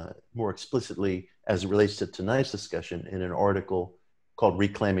more explicitly as it relates to tonight's discussion in an article called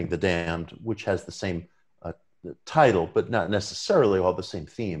Reclaiming the Damned, which has the same title, but not necessarily all the same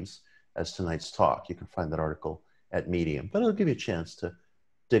themes as tonight's talk. You can find that article at Medium, but it'll give you a chance to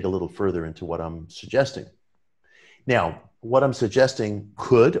dig a little further into what I'm suggesting. Now, what I'm suggesting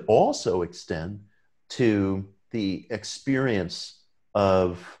could also extend to the experience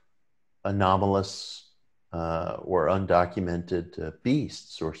of anomalous or undocumented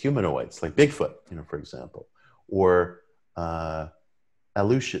beasts or humanoids, like Bigfoot, for example, or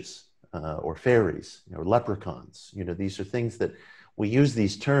Alushas or fairies, leprechauns. These are things that we use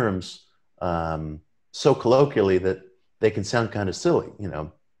these terms so colloquially that they can sound kind of silly.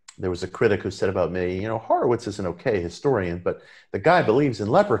 There was a critic who said about me, Horowitz is an okay historian, but the guy believes in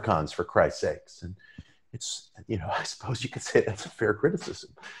leprechauns, for Christ's sakes. And it's, I suppose you could say that's a fair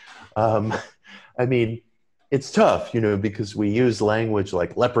criticism. I mean, it's tough, because we use language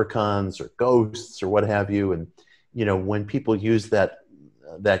like leprechauns or ghosts or what have you. And, when people use that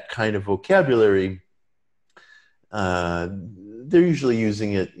kind of vocabulary, they're usually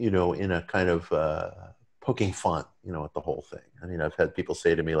using it, in a kind of poking fun, at the whole thing. I mean, I've had people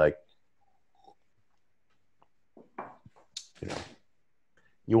say to me like,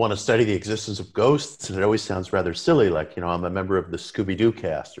 you want to study the existence of ghosts? And it always sounds rather silly, like, I'm a member of the Scooby-Doo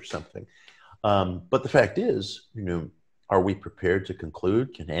cast or something. But the fact is, are we prepared to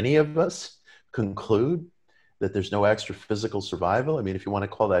conclude? Can any of us conclude that there's no extra physical survival? I mean, if you want to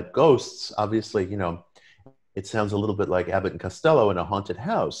call that ghosts, obviously, it sounds a little bit like Abbott and Costello in a haunted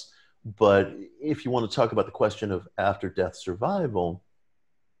house. But if you want to talk about the question of after-death survival,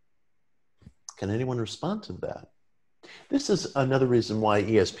 can anyone respond to that? This is another reason why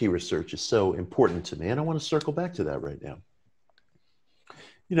ESP research is so important to me, and I want to circle back to that right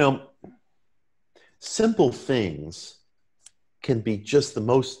now. Simple things can be just the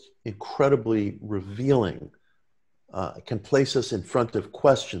most incredibly revealing, can place us in front of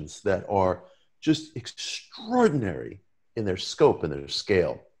questions that are just extraordinary in their scope and their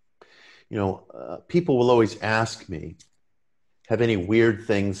scale. People will always ask me, have any weird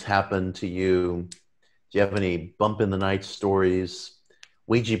things happen to you? Do you have any bump in the night stories,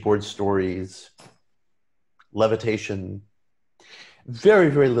 Ouija board stories, levitation? Very,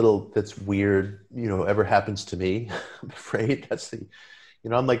 very little that's weird, ever happens to me. I'm afraid that's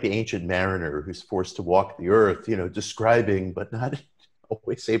I'm like the ancient mariner who's forced to walk the earth, describing, but not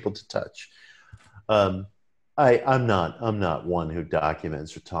always able to touch. I'm not one who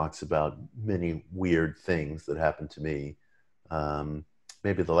documents or talks about many weird things that happen to me.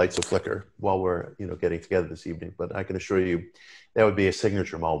 Maybe the lights will flicker while we're, getting together this evening, but I can assure you that would be a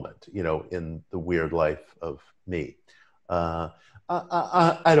signature moment, in the weird life of me. I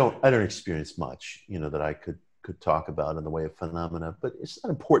don't experience much, that I could talk about in the way of phenomena, but it's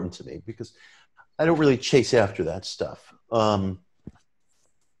not important to me because I don't really chase after that stuff. I'm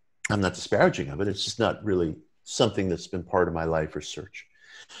not disparaging of it. It's just not really something that's been part of my life or search.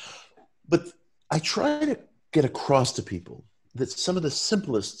 But I try to get across to people that some of the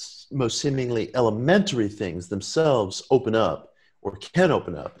simplest, most seemingly elementary things themselves open up or can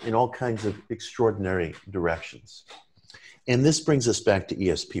open up in all kinds of extraordinary directions. And this brings us back to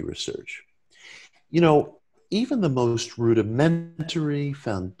ESP research. You know, even the most rudimentary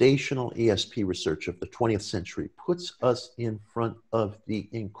foundational ESP research of the 20th century puts us in front of the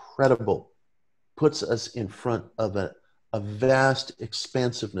incredible, puts us in front of a vast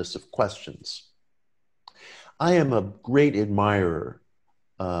expansiveness of questions. I am a great admirer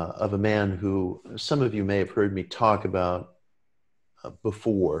of a man who some of you may have heard me talk about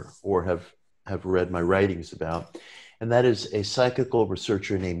before or have read my writings about, and that is a psychical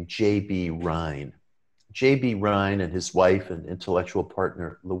researcher named J.B. Rhine. J.B. Rhine and his wife and intellectual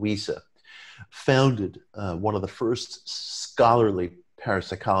partner, Louisa, founded one of the first scholarly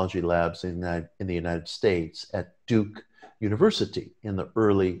parapsychology labs in the United States at Duke University in the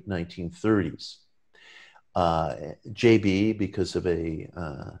early 1930s. JB, because of a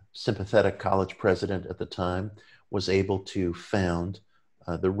sympathetic college president at the time, was able to found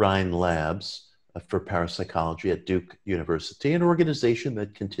the Rhine Labs for parapsychology at Duke University, an organization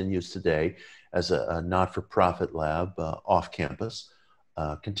that continues today as a not-for-profit lab off campus,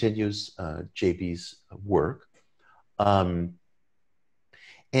 continues JB's work. And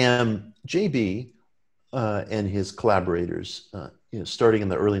JB and his collaborators, starting in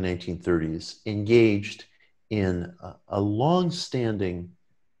the early 1930s, engaged in a long-standing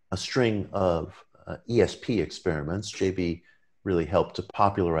string of ESP experiments. JB really helped to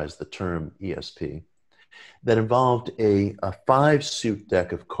popularize the term ESP, that involved a 5-suit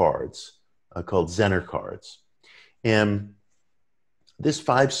deck of cards called Zener cards. And this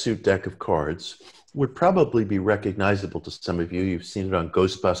 5-suit deck of cards would probably be recognizable to some of you. You've seen it on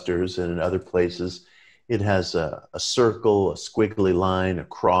Ghostbusters and in other places. It has a circle, a squiggly line, a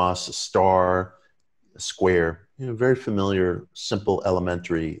cross, a star, a square, very familiar, simple,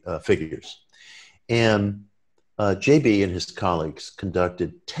 elementary figures. And JB and his colleagues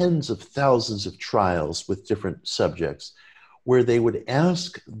conducted tens of thousands of trials with different subjects where they would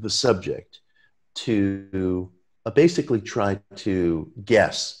ask the subject to basically try to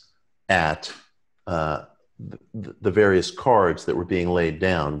guess at the various cards that were being laid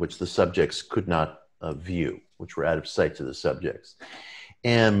down, which the subjects could not view, which were out of sight to the subjects.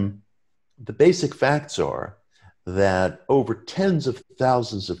 And the basic facts are that over tens of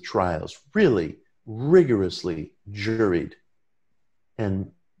thousands of trials, really rigorously juried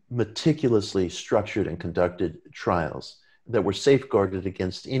and meticulously structured and conducted trials that were safeguarded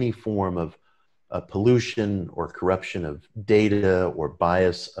against any form of pollution or corruption of data or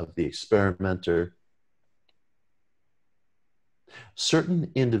bias of the experimenter.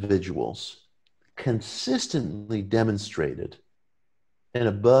 Certain individuals consistently demonstrated an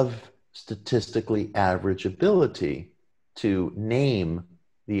above statistically average ability to name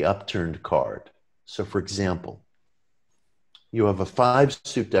the upturned card. So for example, you have a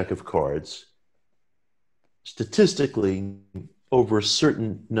 5-suit deck of cards. Statistically, over a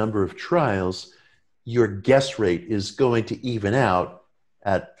certain number of trials, your guess rate is going to even out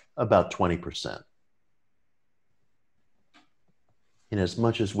at about 20%. In as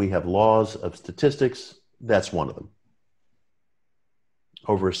much as we have laws of statistics, that's one of them.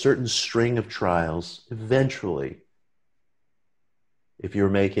 Over a certain string of trials, eventually, if you're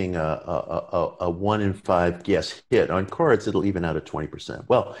making a 1 in 5 guess hit on cards, it'll even out at 20%.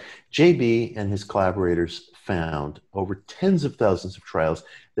 Well, JB and his collaborators found over tens of thousands of trials,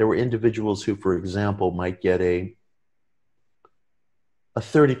 there were individuals who, for example, might get a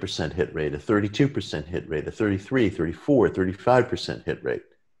 30% hit rate, a 32% hit rate, a 33, 34, 35% hit rate.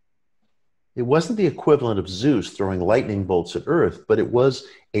 It wasn't the equivalent of Zeus throwing lightning bolts at Earth, but it was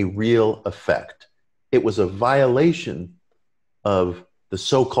a real effect. It was a violation of the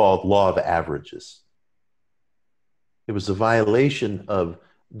so-called law of averages. It was a violation of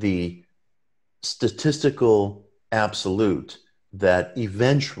the statistical absolute that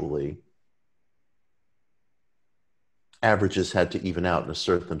eventually averages had to even out and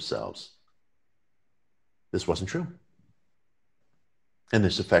assert themselves. This wasn't true. And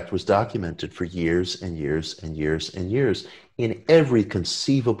this effect was documented for years and years and years and years in every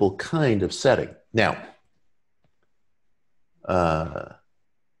conceivable kind of setting. Now,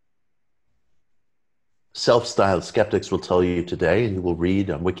 self-styled skeptics will tell you today, and you will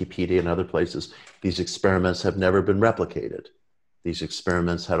read on Wikipedia and other places, these experiments have never been replicated. These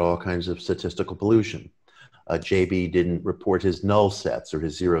experiments had all kinds of statistical pollution. JB didn't report his null sets or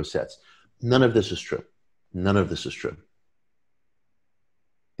his 0 sets. None of this is true. None of this is true.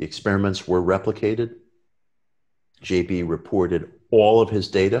 The experiments were replicated. JB reported all of his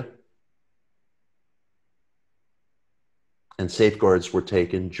data. and safeguards were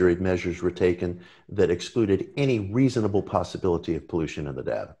taken, juried measures were taken that excluded any reasonable possibility of pollution in the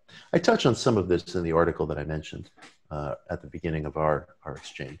data. I touch on some of this in the article that I mentioned at the beginning of our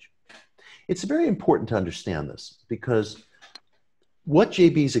exchange. It's very important to understand this because what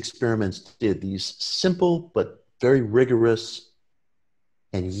JB's experiments did, these simple but very rigorous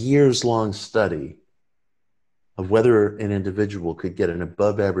and years-long study of whether an individual could get an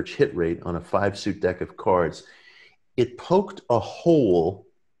above-average hit rate on a 5-suit deck of cards, it poked a hole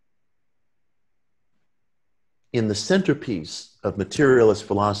in the centerpiece of materialist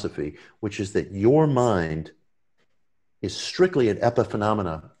philosophy, which is that your mind is strictly an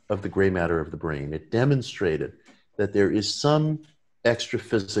epiphenomena of the gray matter of the brain. It demonstrated that there is some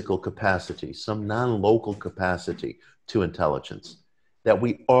extra-physical capacity, some non-local capacity to intelligence, that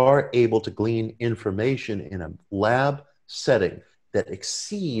we are able to glean information in a lab setting that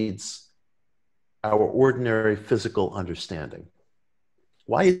exceeds our ordinary physical understanding.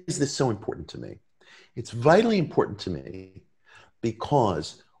 Why is this so important to me? It's vitally important to me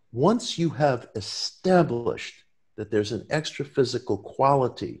because once you have established that there's an extra physical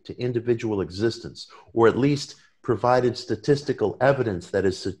quality to individual existence, or at least provided statistical evidence that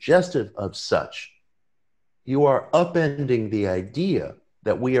is suggestive of such, you are upending the idea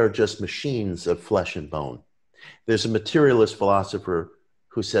that we are just machines of flesh and bone. There's a materialist philosopher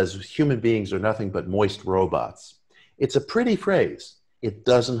who says human beings are nothing but moist robots. It's a pretty phrase. It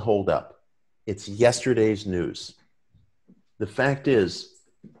doesn't hold up. It's yesterday's news. The fact is,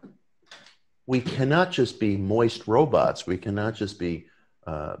 we cannot just be moist robots. We cannot just be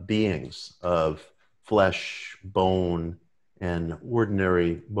beings of flesh, bone, and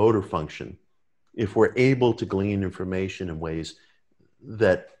ordinary motor function if we're able to glean information in ways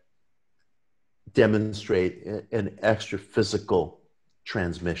that demonstrate an extra physical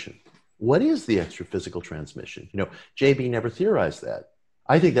transmission. What is the extra physical transmission? You know, JB never theorized that.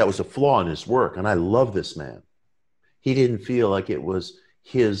 I think that was a flaw in his work, and I love this man. He didn't feel like it was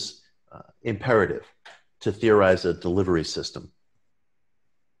his imperative to theorize a delivery system.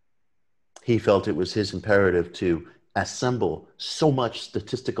 He felt it was his imperative to assemble so much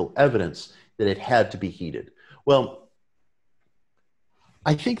statistical evidence that it had to be heeded. Well,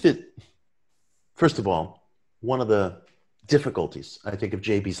 I think that, first of all, one of the difficulties, I think, of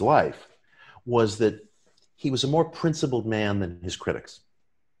JB's life was that he was a more principled man than his critics.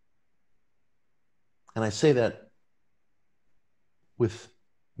 And I say that with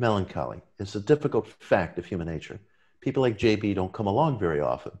melancholy. It's a difficult fact of human nature. People like JB don't come along very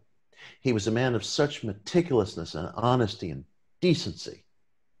often. He was a man of such meticulousness and honesty and decency.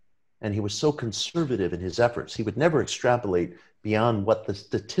 And he was so conservative in his efforts. He would never extrapolate beyond what the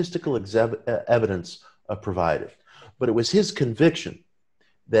statistical evidence provided. But it was his conviction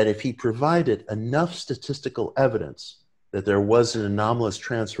that if he provided enough statistical evidence that there was an anomalous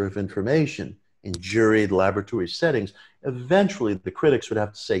transfer of information in juried laboratory settings, eventually the critics would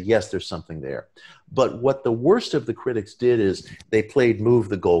have to say, yes, there's something there. But what the worst of the critics did is they played move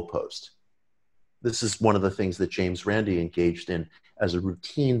the goalpost. This is one of the things that James Randi engaged in as a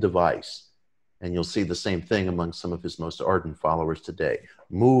routine device. And you'll see the same thing among some of his most ardent followers today.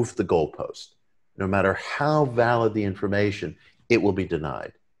 Move the goalpost. No matter how valid the information, it will be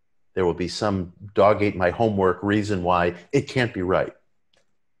denied. There will be some dog ate my homework reason why it can't be right.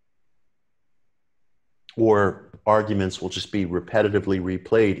 Or arguments will just be repetitively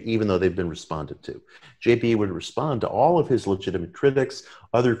replayed even though they've been responded to. JB would respond to all of his legitimate critics.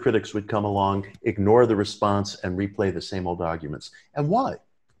 Other critics would come along, ignore the response, and replay the same old arguments. And why?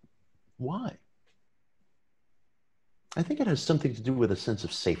 Why? I think it has something to do with a sense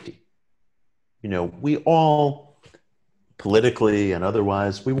of safety. You know, we all, politically and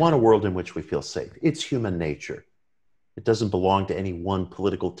otherwise, we want a world in which we feel safe. It's human nature. It doesn't belong to any one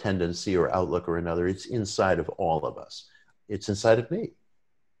political tendency or outlook or another. It's inside of all of us. It's inside of me.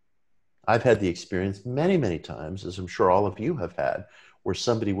 I've had the experience many, many times, as I'm sure all of you have had, where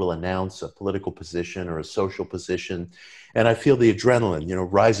somebody will announce a political position or a social position, and I feel the adrenaline, you know,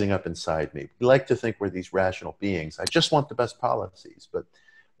 rising up inside me. We like to think we're these rational beings. I just want the best policies, but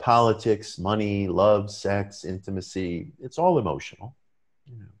politics, money, love, sex, intimacy, it's all emotional.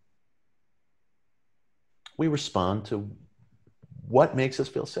 You know. We respond to what makes us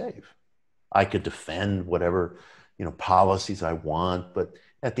feel safe. I could defend whatever, you know, policies I want, but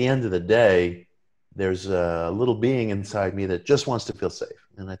at the end of the day, there's a little being inside me that just wants to feel safe.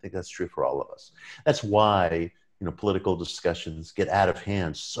 And I think that's true for all of us. That's why, you know, political discussions get out of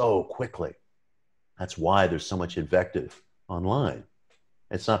hand so quickly. That's why there's so much invective online.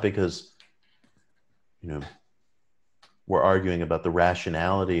 It's not because, you know, we're arguing about the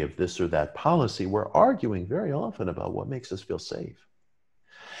rationality of this or that policy. We're arguing very often about what makes us feel safe.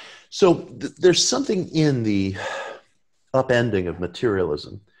 So there's something in the upending of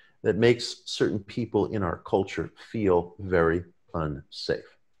materialism that makes certain people in our culture feel very unsafe.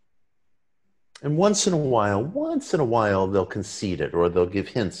 And once in a while, they'll concede it, or they'll give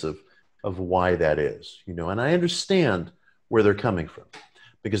hints of why that is, you know, and I understand where they're coming from,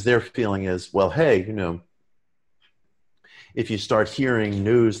 because their feeling is, well, hey, you know, if you start hearing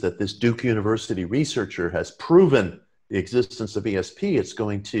news that this Duke University researcher has proven the existence of ESP, it's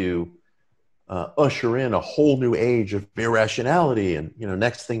going to usher in a whole new age of irrationality. And, you know,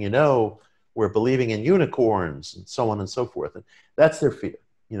 next thing you know, we're believing in unicorns and so on and so forth. And that's their fear,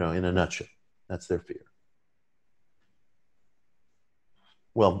 you know, in a nutshell. That's their fear.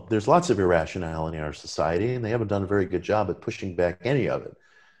 Well, there's lots of irrationality in our society, and they haven't done a very good job at pushing back any of it.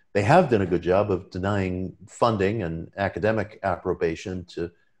 They have done a good job of denying funding and academic approbation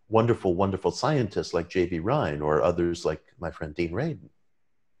to wonderful, wonderful scientists like J.B. Rhine or others like my friend Dean Radin.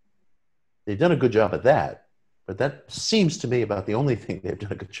 They've done a good job at that, but that seems to me about the only thing they've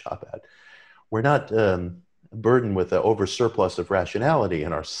done a good job at. We're not burdened with an over surplus of rationality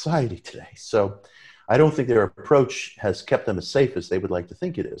in our society today. So I don't think their approach has kept them as safe as they would like to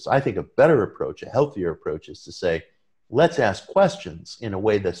think it is. I think a better approach, a healthier approach, is to say, let's ask questions in a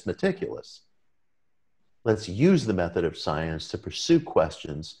way that's meticulous. Let's use the method of science to pursue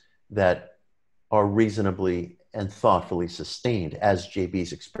questions that are reasonably and thoughtfully sustained, as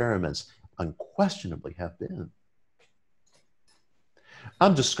JB's experiments unquestionably have been.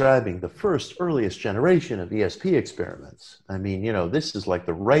 I'm describing the first, earliest generation of ESP experiments. I mean, you know, this is like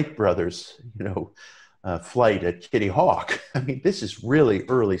the Wright brothers, you know, flight at Kitty Hawk. I mean, this is really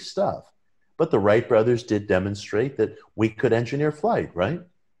early stuff. But the Wright brothers did demonstrate that we could engineer flight, right?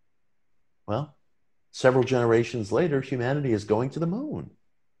 Well, several generations later, humanity is going to the moon.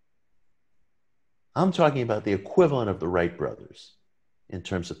 I'm talking about the equivalent of the Wright brothers in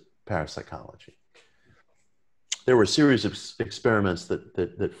terms of parapsychology. There were a series of experiments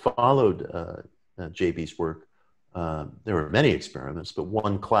that followed JB's work. There were many experiments, but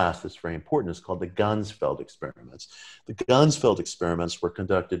one class that's very important is called the Ganzfeld experiments. The Ganzfeld experiments were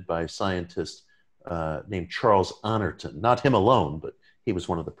conducted by a scientist named Charles Honorton. Not him alone, but he was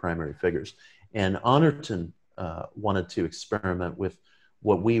one of the primary figures. And Honorton wanted to experiment with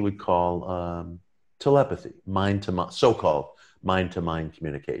what we would call telepathy, mind-to-mind, so-called mind-to-mind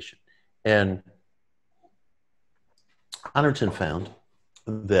communication. And Honorton found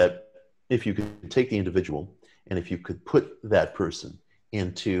that if you could take the individual and if you could put that person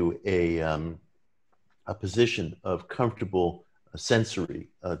into a position of comfortable sensory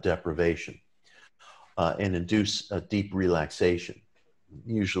deprivation and induce a deep relaxation,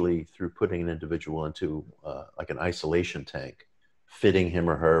 usually through putting an individual into like an isolation tank, fitting him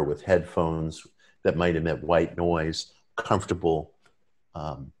or her with headphones that might emit white noise, comfortable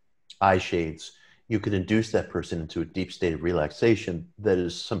eye shades, you could induce that person into a deep state of relaxation that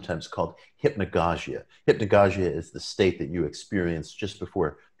is sometimes called hypnagogia. Hypnagogia is the state that you experience just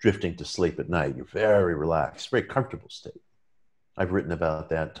before drifting to sleep at night. You're very relaxed, very comfortable state. I've written about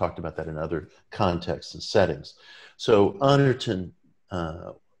that, talked about that in other contexts and settings. So Honorton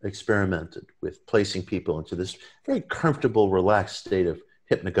experimented with placing people into this very comfortable, relaxed state of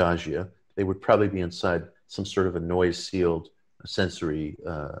hypnagogia. They would probably be inside some sort of a noise-sealed sensory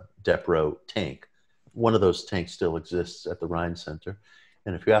Depro tank. One of those tanks still exists at the Rhine Center.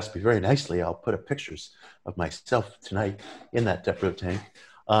 And if you ask me very nicely, I'll put up pictures of myself tonight in that Depro tank.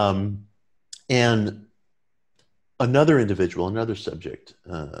 And another individual, another subject,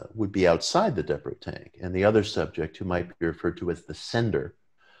 would be outside the Depro tank. And the other subject, who might be referred to as the sender,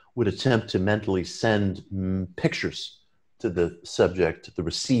 would attempt to mentally send pictures to the subject, the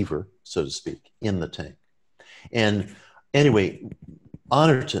receiver, so to speak, in the tank. And anyway,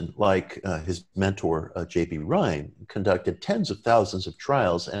 Honorton, like his mentor, J.B. Rhine, conducted tens of thousands of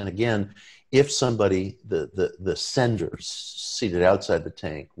trials. And again, if somebody, the sender seated outside the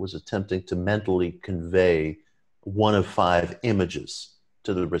tank, was attempting to mentally convey one of 5 images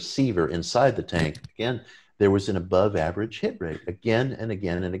to the receiver inside the tank, again, there was an above average hit rate again and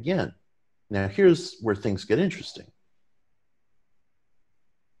again and again. Now, here's where things get interesting.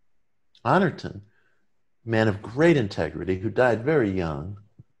 Honorton, man of great integrity, who died very young,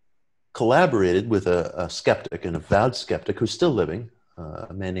 collaborated with a skeptic, an avowed skeptic who's still living,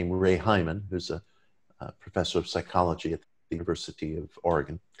 a man named Ray Hyman, who's a professor of psychology at the University of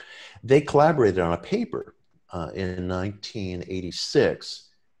Oregon. They collaborated on a paper in 1986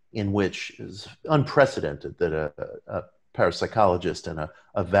 in which is unprecedented that a parapsychologist and a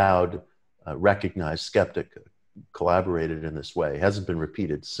avowed, recognized skeptic collaborated in this way. It hasn't been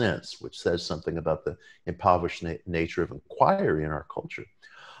repeated since, which says something about the impoverished nature of inquiry in our culture.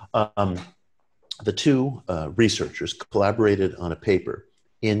 The two researchers collaborated on a paper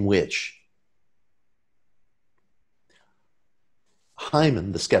in which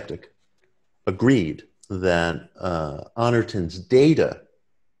Hyman, the skeptic, agreed that Honorton's data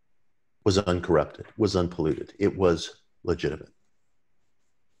was uncorrupted, was unpolluted. It was legitimate.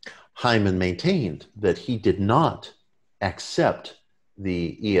 Hyman maintained that he did not accept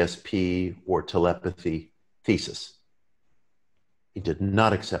the ESP or telepathy thesis. He did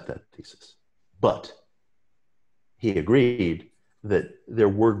not accept that thesis. But he agreed that there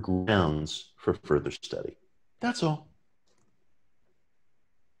were grounds for further study. That's all.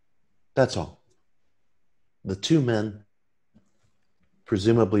 That's all. The two men,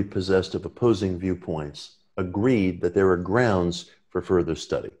 presumably possessed of opposing viewpoints, agreed that there are grounds for further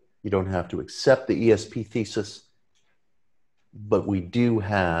study. You don't have to accept the ESP thesis, but we do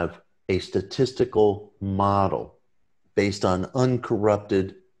have a statistical model based on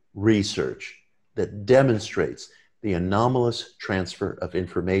uncorrupted research that demonstrates the anomalous transfer of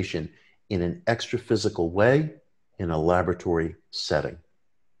information in an extra-physical way in a laboratory setting.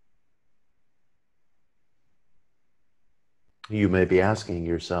 You may be asking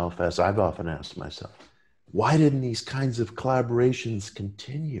yourself, as I've often asked myself, why didn't these kinds of collaborations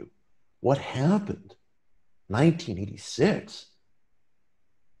continue? What happened? 1986?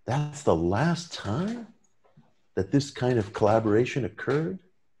 That's the last time that this kind of collaboration occurred?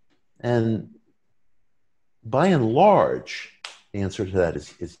 And by and large, the answer to that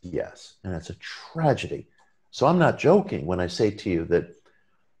is yes. And it's a tragedy. So I'm not joking when I say to you that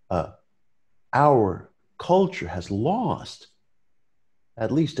our culture has lost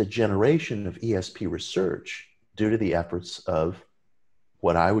at least a generation of ESP research due to the efforts of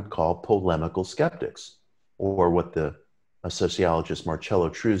what I would call polemical skeptics, or what the sociologist Marcello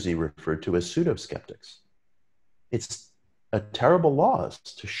Truzzi referred to as pseudo-skeptics. It's a terrible loss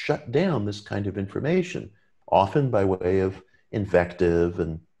to shut down this kind of information, often by way of invective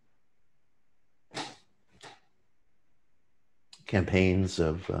and campaigns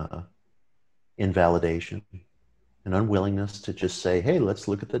of invalidation, an unwillingness to just say, hey, let's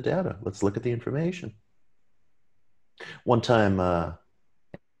look at the data. Let's look at the information. One time, an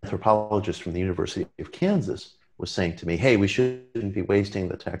anthropologist from the University of Kansas was saying to me, hey, we shouldn't be wasting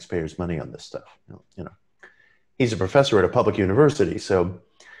the taxpayers' money on this stuff. You know, he's a professor at a public university, so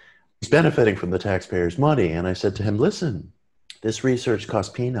he's benefiting from the taxpayers' money. And I said to him, listen, this research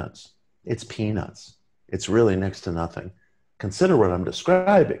costs peanuts. It's peanuts. It's really next to nothing. Consider what I'm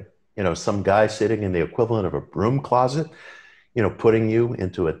describing. You know, some guy sitting in the equivalent of a broom closet, you know, putting you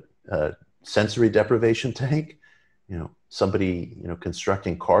into a sensory deprivation tank, you know, somebody, you know,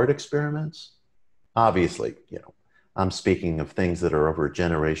 constructing card experiments. Obviously, you know, I'm speaking of things that are over a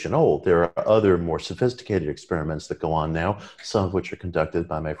generation old. There are other more sophisticated experiments that go on now, some of which are conducted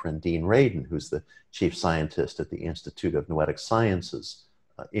by my friend Dean Radin, who's the chief scientist at the Institute of Noetic Sciences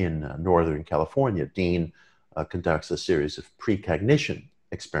in Northern California. Dean conducts a series of precognition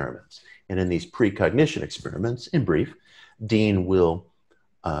experiments. And in these precognition experiments, in brief, Dean will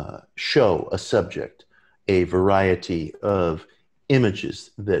show a subject a variety of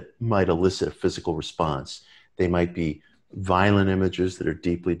images that might elicit a physical response. They might be violent images that are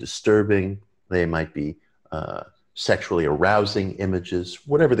deeply disturbing. They might be sexually arousing images.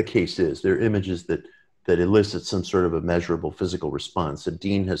 Whatever the case is, they're images that elicit some sort of a measurable physical response. And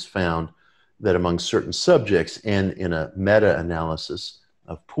Dean has found that among certain subjects, and in a meta-analysis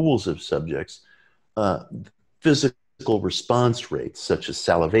of pools of subjects, physical response rates such as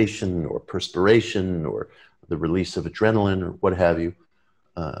salivation or perspiration or the release of adrenaline or what have you,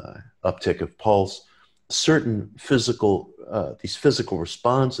 uptick of pulse, certain physical, these physical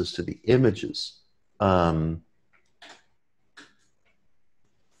responses to the images, as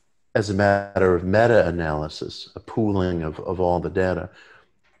a matter of meta-analysis, a pooling of all the data,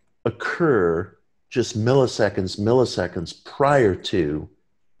 occur just milliseconds prior to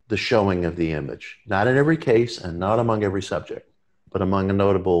the showing of the image. Not in every case and not among every subject, but among a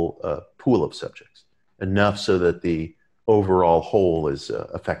notable pool of subjects, enough so that the overall whole is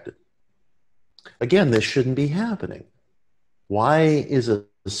affected. Again, this shouldn't be happening. Why is a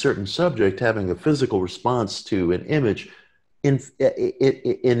certain subject having a physical response to an image in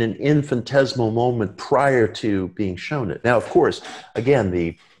an infinitesimal moment prior to being shown it? Now, of course, again,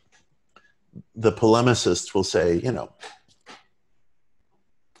 the polemicists will say, you know,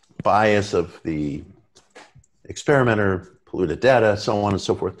 bias of the experimenter, polluted data, so on and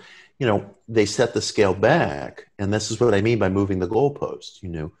so forth. You know, they set the scale back, and this is what I mean by moving the goalpost. You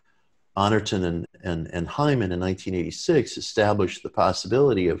know, Honorton and Hyman in 1986 established the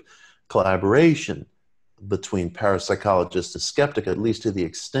possibility of collaboration between parapsychologist and skeptic, at least to the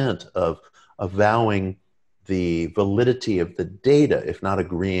extent of avowing the validity of the data, if not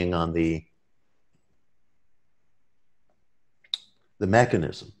agreeing on the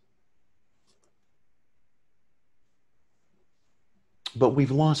mechanism. But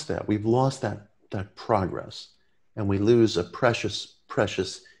we've lost that. We've lost that progress, and we lose a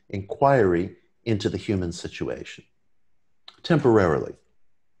precious inquiry into the human situation temporarily.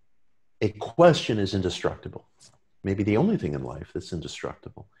 A question is indestructible. Maybe the only thing in life that's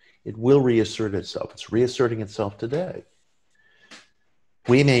indestructible. It will reassert itself. It's reasserting itself today.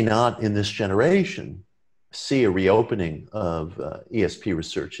 We may not, in this generation, see a reopening of ESP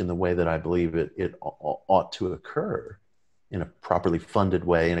research in the way that I believe it ought to occur, in a properly funded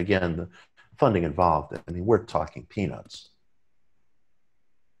way. And again, the funding involved, I mean, we're talking peanuts.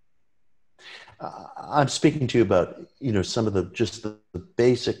 I'm speaking to you about, some of the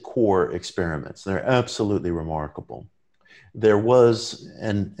basic core experiments. They're absolutely remarkable. There was,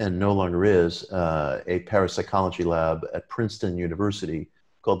 and no longer is, a parapsychology lab at Princeton University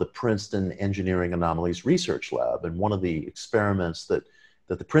called the Princeton Engineering Anomalies Research Lab. And one of the experiments that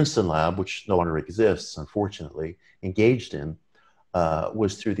the Princeton lab, which no longer exists, unfortunately, engaged in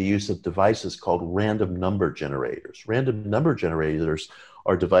was through the use of devices called random number generators. Random number generators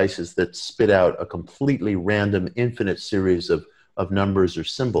are devices that spit out a completely random, infinite series of numbers or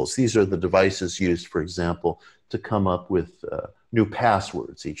symbols. These are the devices used, for example, to come up with new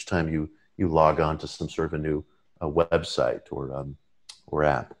passwords each time you log on to some sort of a new website or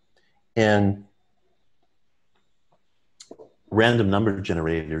app. And random number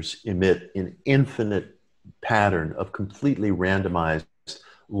generators emit an infinite pattern of completely randomized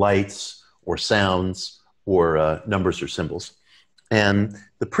lights or sounds or numbers or symbols. And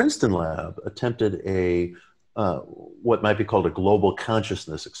the Princeton lab attempted what might be called a global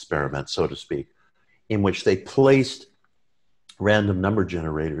consciousness experiment, so to speak, in which they placed random number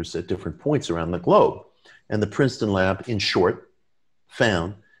generators at different points around the globe. And the Princeton lab, in short,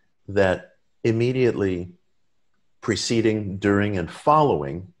 found that immediately preceding, during, and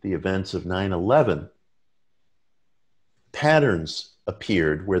following the events of 9/11, patterns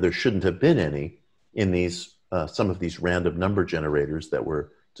appeared where there shouldn't have been any in these some of these random number generators that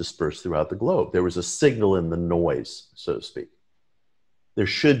were dispersed throughout the globe. There was a signal in the noise, so to speak. There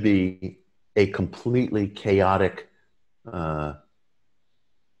should be a completely chaotic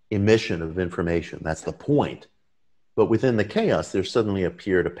emission of information. That's the point. But within the chaos, there suddenly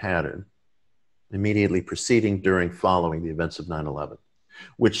appeared a pattern immediately preceding, during, following the events of 9/11,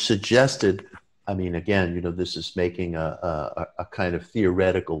 which suggested, I mean, again, this is making a kind of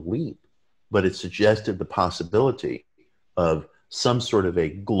theoretical leap, but it suggested the possibility of some sort of a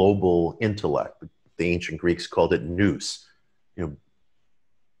global intellect. The ancient Greeks called it nous,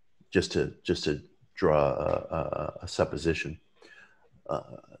 just to draw a supposition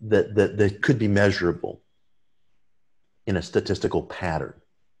that could be measurable in a statistical pattern,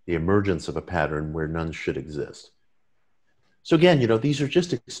 the emergence of a pattern where none should exist. So again, these are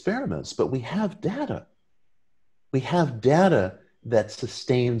just experiments, but we have data. We have data that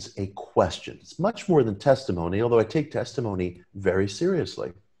sustains a question. It's much more than testimony, although I take testimony very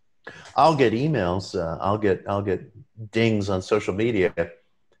seriously. I'll get emails, I'll get dings on social media.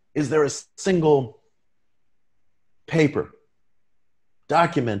 Is there a single paper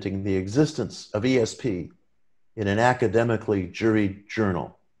documenting the existence of ESP in an academically juried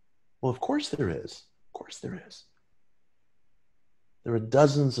journal? Well, of course there is. Of course there is. There are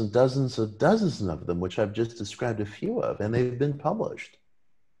dozens and dozens of them, which I've just described a few of, and they've been published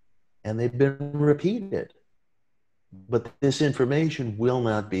and they've been repeated. But this information will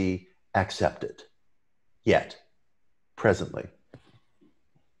not be accepted yet, presently.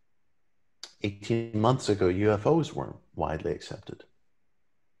 18 months ago, UFOs weren't widely accepted.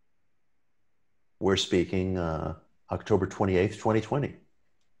 We're speaking October 28th, 2020.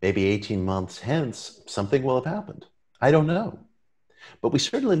 Maybe 18 months hence, something will have happened. I don't know. But we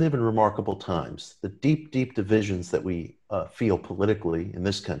certainly live in remarkable times. The deep, deep divisions that we feel politically in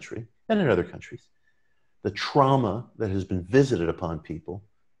this country and in other countries, the trauma that has been visited upon people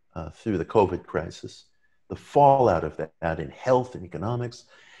through the COVID crisis, the fallout of that in health and economics,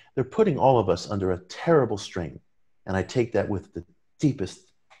 they're putting all of us under a terrible strain. And I take that with the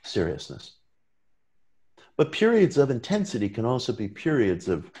deepest seriousness. But periods of intensity can also be periods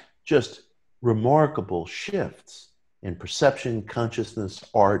of just remarkable shifts in perception, consciousness,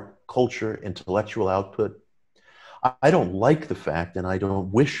 art, culture, intellectual output. I don't like the fact, and I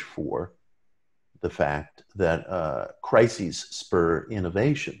don't wish for the fact, that crises spur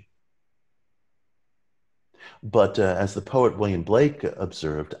innovation. But as the poet William Blake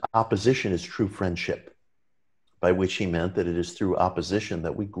observed, opposition is true friendship, by which he meant that it is through opposition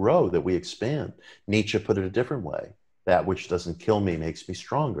that we grow, that we expand. Nietzsche put it a different way. That which doesn't kill me makes me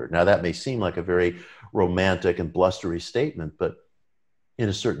stronger. Now, that may seem like a very romantic and blustery statement, but in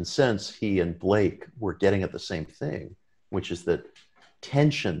a certain sense, he and Blake were getting at the same thing, which is that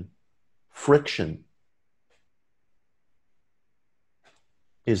tension, friction,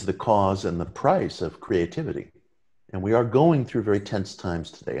 is the cause and the price of creativity. And we are going through very tense times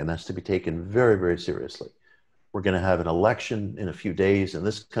today, and that's to be taken very, very seriously. We're going to have an election in a few days in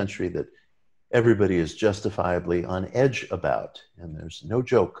this country that everybody is justifiably on edge about, and there's no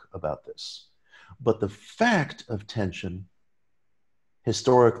joke about this. But the fact of tension,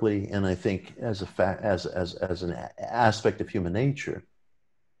 historically, and I think as an aspect of human nature,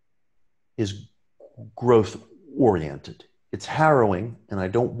 is growth-oriented. It's harrowing, and I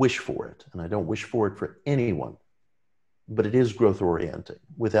don't wish for it, and I don't wish for it for anyone. But it is growth-oriented.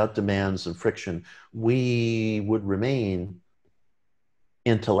 Without demands and friction, we would remain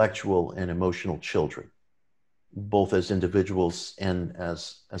intellectual and emotional children, both as individuals and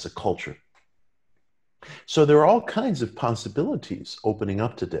as a culture. So there are all kinds of possibilities opening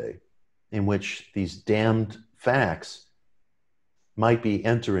up today in which these damned facts might be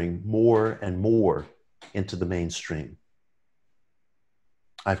entering more and more into the mainstream.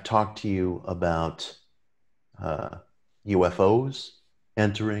 I've talked to you about UFOs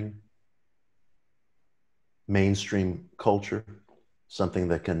entering mainstream culture, something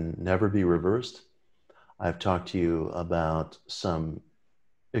that can never be reversed. I've talked to you about some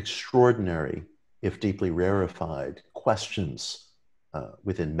extraordinary, if deeply rarefied, questions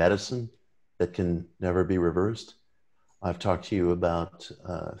within medicine that can never be reversed. I've talked to you about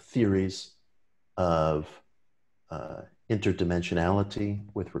theories of interdimensionality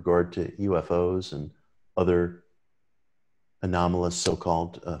with regard to UFOs and other anomalous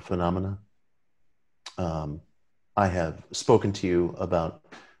so-called phenomena. I have spoken to you about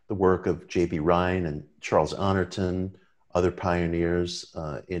the work of J.B. Ryan and Charles Honorton, other pioneers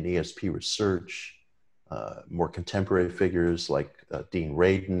in ESP research, more contemporary figures like Dean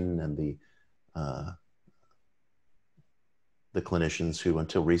Radin and the clinicians who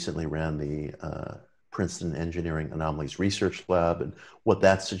until recently ran the Princeton Engineering Anomalies Research Lab, and what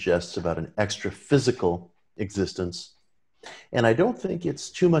that suggests about an extra-physical existence. And I don't think it's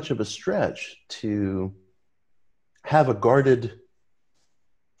too much of a stretch to have a guarded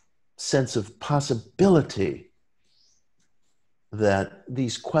sense of possibility that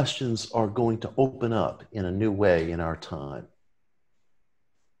these questions are going to open up in a new way in our time.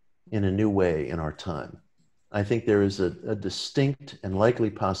 In a new way in our time. I think there is a distinct and likely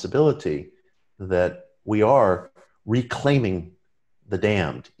possibility that we are reclaiming the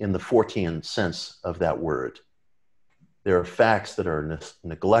damned in the Fortean sense of that word. There are facts that are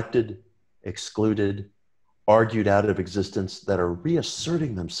neglected, excluded, argued out of existence that are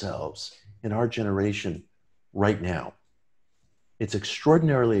reasserting themselves in our generation right now. It's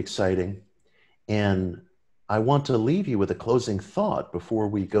extraordinarily exciting, and I want to leave you with a closing thought before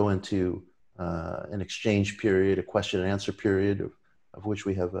we go into an exchange period, a question and answer period, of which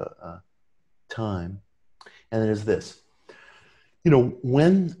we have a time, and it is this. You know,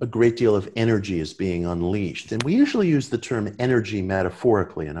 when a great deal of energy is being unleashed, and we usually use the term energy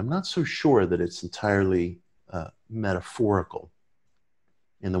metaphorically, and I'm not so sure that it's entirely metaphorical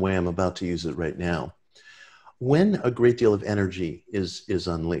in the way I'm about to use it right now. When a great deal of energy is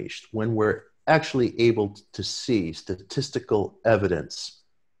unleashed, when we're actually able to see statistical evidence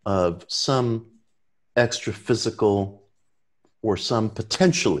of some extra-physical or some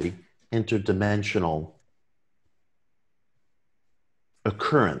potentially interdimensional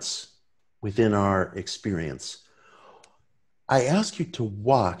occurrence within our experience, I ask you to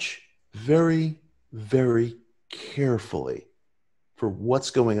watch very, very carefully for what's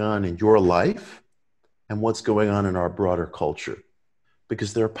going on in your life and what's going on in our broader culture.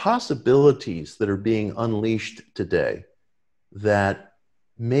 Because there are possibilities that are being unleashed today that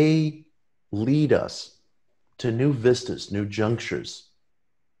may lead us to new vistas, new junctures,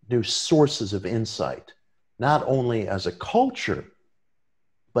 new sources of insight, not only as a culture,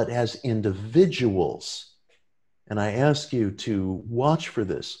 but as individuals. And I ask you to watch for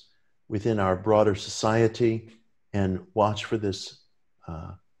this within our broader society and watch for this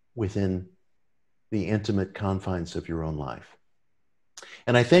within the intimate confines of your own life.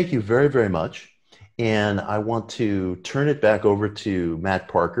 And I thank you very, very much. And I want to turn it back over to Matt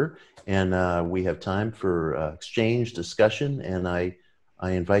Parker. And we have time for exchange, discussion. And I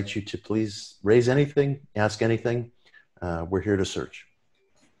invite you to please raise anything, ask anything. We're here to search.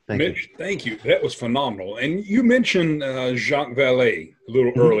 Mitch, thank you. That was phenomenal. And you mentioned Jacques Vallée a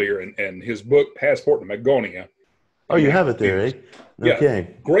little earlier and his book, Passport to Magonia. Oh, you have it there, eh? Yeah,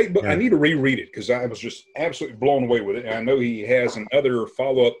 okay. Great book. Yeah. I need to reread it because I was just absolutely blown away with it. And I know he has another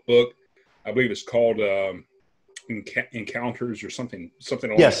follow-up book. I believe it's called Encounters or something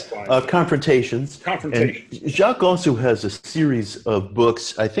along yes, those lines. Confrontations. Confrontations. And Jacques also has a series of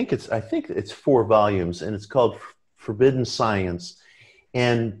books. I think it's 4 volumes, and it's called Forbidden Science.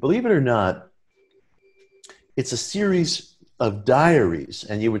 And believe it or not, it's a series of diaries.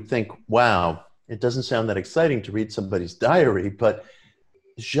 And you would think, wow, it doesn't sound that exciting to read somebody's diary, but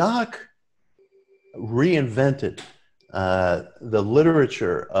Jacques reinvented the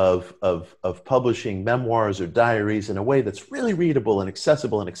literature of publishing memoirs or diaries in a way that's really readable and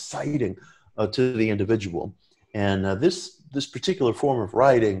accessible and exciting to the individual. And this particular form of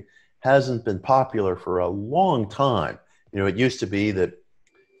writing hasn't been popular for a long time. You know, it used to be that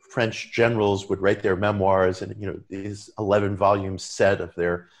French generals would write their memoirs and, you know, these 11-volume set of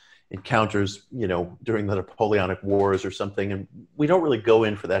their encounters, you know, during the Napoleonic Wars or something. And we don't really go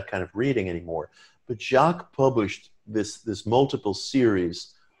in for that kind of reading anymore. But Jacques published this multiple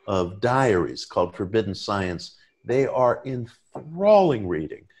series of diaries called Forbidden Science. They are enthralling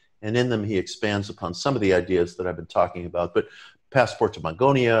reading. And in them, he expands upon some of the ideas that I've been talking about. But Passport to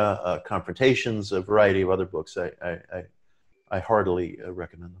Magonia, Confrontations, a variety of other books, I heartily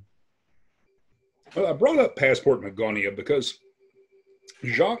recommend them. Well, I brought up Passport Magonia because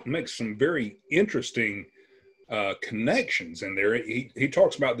Jacques makes some very interesting connections in there. He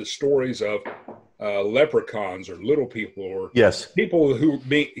talks about the stories of leprechauns or little people or people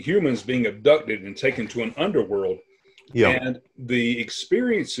humans being abducted and taken to an underworld. Yeah. And the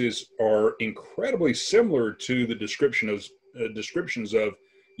experiences are incredibly similar to the descriptions of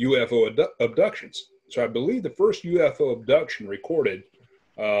UFO abductions. So I believe the first UFO abduction recorded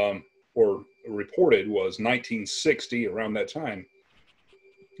or reported was 1960, around that time.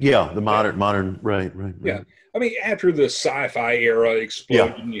 Yeah, the modern, right. Yeah, I mean, after the sci-fi era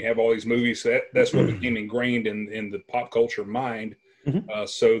exploded, and you have all these movies, that's what became ingrained in the pop culture mind.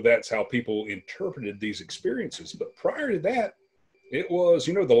 So that's how people interpreted these experiences. But prior to that, it was,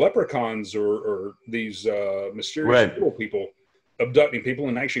 you know, the leprechauns or these mysterious little people abducting people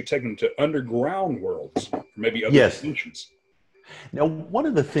and actually taking them to underground worlds, or maybe other dimensions. Now, one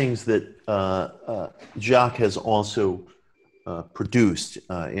of the things that Jacques has also produced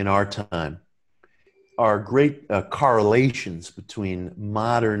in our time are great correlations between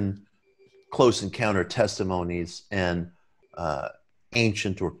modern close encounter testimonies and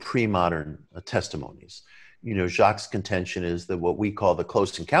ancient or pre-modern testimonies. You know, Jacques' contention is that what we call the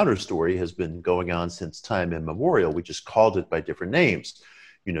close encounter story has been going on since time immemorial. We just called it by different names.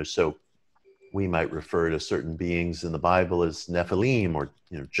 You know, so we might refer to certain beings in the Bible as Nephilim or,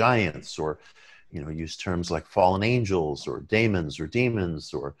 you know, giants, or, you know, use terms like fallen angels or demons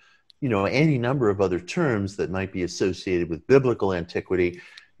or, you know, any number of other terms that might be associated with biblical antiquity.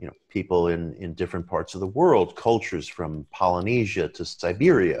 You know, people in different parts of the world, cultures from Polynesia to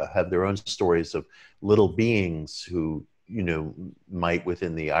Siberia, have their own stories of little beings who, you know, might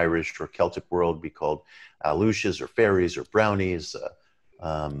within the Irish or Celtic world be called Aleutians or fairies or brownies,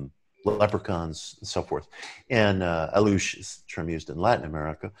 leprechauns, and so forth. And Aleutians, term used in Latin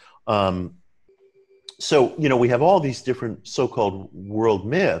America. So, you know, we have all these different so-called world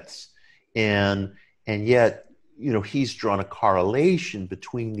myths, and yet, you know, he's drawn a correlation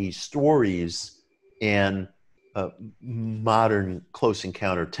between these stories and modern close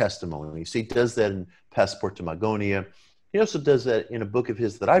encounter testimony. So he does that in Passport to Magonia. He also does that in a book of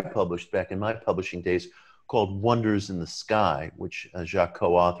his that I published back in my publishing days called Wonders in the Sky, which Jacques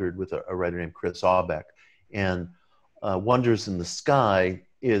co-authored with a writer named Chris Aubeck. And Wonders in the Sky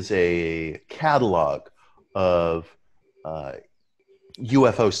is a catalog of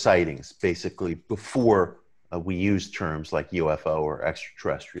UFO sightings, basically before we use terms like UFO or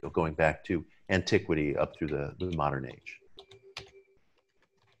extraterrestrial, going back to antiquity up through the modern age.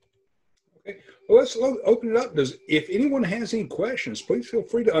 Okay, well, let's open it up. If anyone has any questions, please feel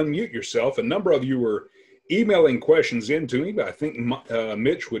free to unmute yourself. A number of you were emailing questions in to me, but I think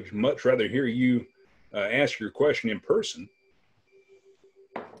Mitch would much rather hear you ask your question in person.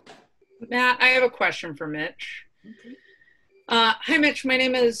 Matt, I have a question for Mitch. Okay. Hi, Mitch. My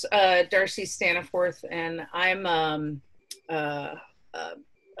name is Darcy Staniforth, and I'm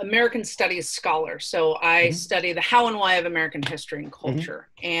American Studies scholar. So I study the how and why of American history and culture.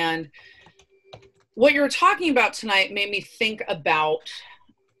 And what you were talking about tonight made me think about,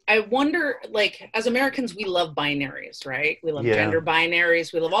 I wonder, like, as Americans, we love binaries, right? We love gender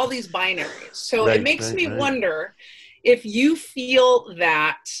binaries. We love all these binaries. So it makes me wonder if you feel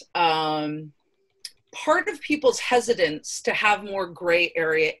that part of people's hesitance to have more gray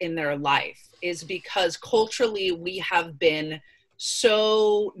area in their life is because culturally we have been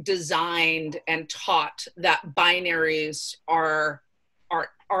so designed and taught that binaries are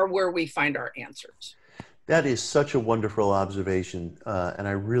where we find our answers. That is such a wonderful observation, and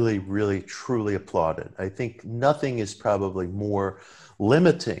I really, really, truly applaud it. I think nothing is probably more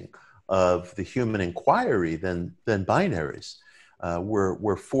limiting of the human inquiry than binaries.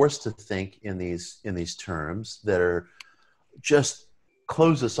 We're forced to think in these terms that are just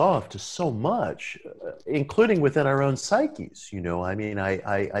close us off to so much, including within our own psyches. You know, I mean,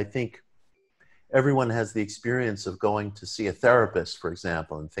 I think everyone has the experience of going to see a therapist, for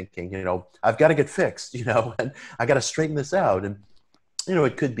example, and thinking, you know, I've got to get fixed, you know, and I got to straighten this out. And, you know,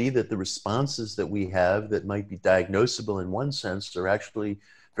 it could be that the responses that we have that might be diagnosable in one sense are actually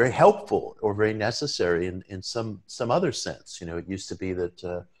very helpful or very necessary in some other sense. You know, it used to be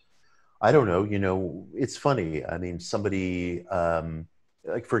that, I don't know, you know, it's funny. I mean, somebody,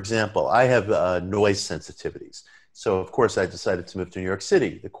 like, for example, I have noise sensitivities. So, of course, I decided to move to New York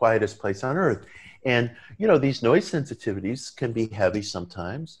City, the quietest place on earth. And, you know, these noise sensitivities can be heavy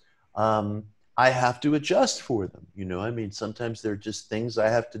sometimes. I have to adjust for them. You know, I mean, sometimes they're just things I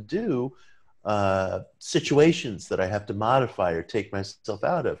have to do, situations that I have to modify or take myself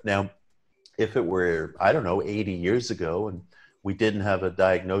out of. Now, if it were, I don't know, 80 years ago and we didn't have a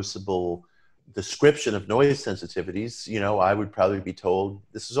diagnosable description of noise sensitivities, you know, I would probably be told,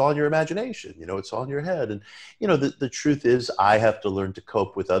 this is all in your imagination, you know, it's all in your head. And, you know, the truth is I have to learn to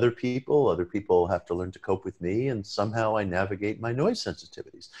cope with other people have to learn to cope with me, and somehow I navigate my noise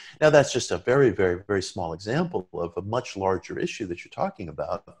sensitivities. Now, that's just a very, very, very small example of a much larger issue that you're talking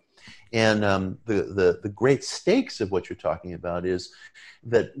about. And the great stakes of what you're talking about is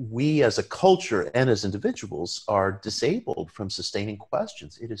that we as a culture and as individuals are disabled from sustaining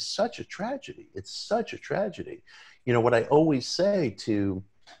questions. It is such a tragedy. It's such a tragedy. You know, what I always say to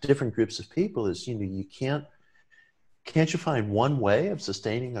different groups of people is, you know, you can't you find one way of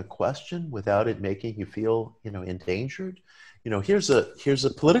sustaining a question without it making you feel, you know, endangered? You know, here's a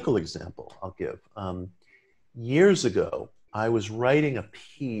political example I'll give. Years ago, I was writing a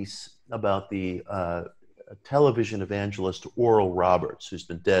piece about the television evangelist Oral Roberts, who's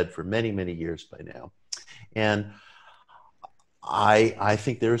been dead for many, many years by now. And I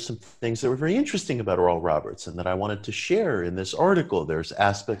think there are some things that were very interesting about Oral Roberts and that I wanted to share in this article. There's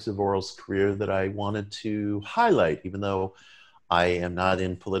aspects of Oral's career that I wanted to highlight, even though I am not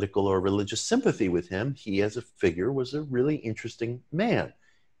in political or religious sympathy with him. He as a figure was a really interesting man,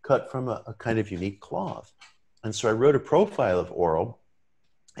 cut from a kind of unique cloth. And so I wrote a profile of Oral,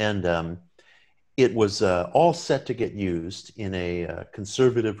 and it was all set to get used in a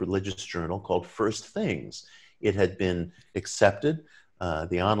conservative religious journal called First Things. It had been accepted.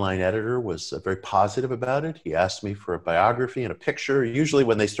 The online editor was very positive about it. He asked me for a biography and a picture. Usually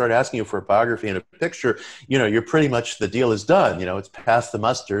when they start asking you for a biography and a picture, you know, you're pretty much, the deal is done. You know, it's past the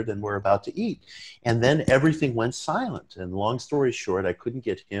mustard and we're about to eat. And then everything went silent. And long story short, I couldn't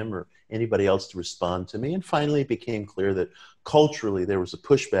get him or anybody else to respond to me. And finally it became clear that culturally there was a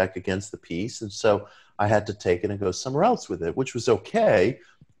pushback against the piece. And so I had to take it and go somewhere else with it, which was okay.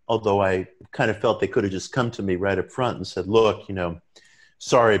 Although I kind of felt they could have just come to me right up front and said, look, you know,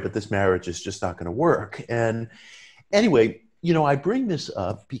 sorry, but this marriage is just not going to work. And anyway, you know, I bring this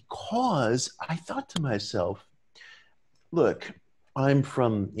up because I thought to myself, look, I'm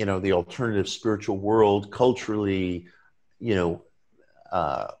from, you know, the alternative spiritual world. Culturally, you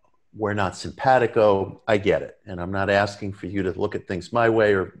know, we're not simpatico. I get it. And I'm not asking for you to look at things my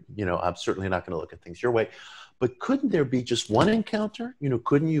way, or, you know, I'm certainly not going to look at things your way. But couldn't there be just one encounter? You know,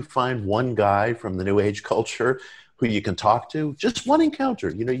 couldn't you find one guy from the New Age culture who you can talk to? Just one encounter.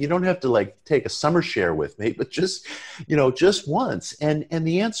 You know, you don't have to like take a summer share with me, but just, you know, just once. And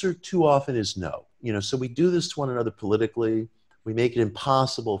the answer too often is no. You know, so we do this to one another politically. We make it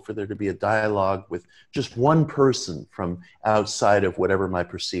impossible for there to be a dialogue with just one person from outside of whatever my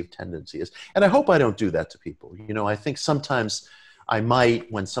perceived tendency is. And I hope I don't do that to people. You know, I think sometimes I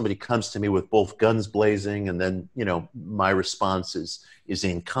might, when somebody comes to me with both guns blazing and then, you know, my response is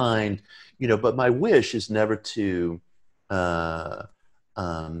in kind, you know, but my wish is never to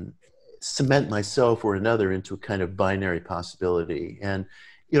cement myself or another into a kind of binary possibility. And,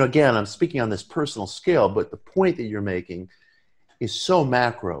 you know, again, I'm speaking on this personal scale, but the point that you're making is so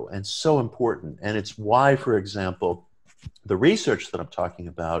macro and so important. And it's why, for example, the research that I'm talking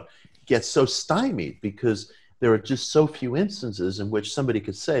about gets so stymied, because there are just so few instances in which somebody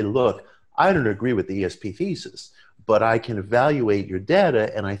could say, look, I don't agree with the ESP thesis, but I can evaluate your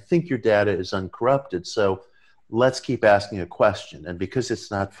data and I think your data is uncorrupted. So let's keep asking a question. And because it's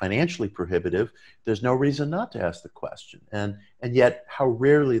not financially prohibitive, there's no reason not to ask the question. And yet how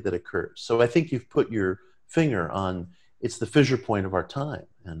rarely that occurs. So I think you've put your finger on, it's the fissure point of our time.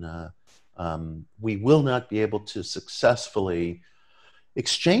 And we will not be able to successfully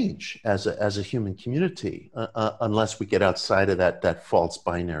exchange as a human community unless we get outside of that false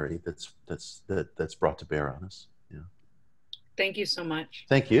binary that's brought to bear on us. Yeah. Thank you so much.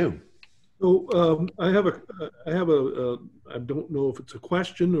 Thank you. So I have I don't know if it's a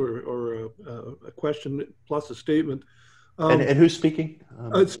question or a question plus a statement. And who's speaking?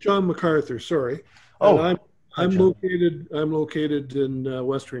 It's John MacArthur. Sorry. Oh, and I'm located in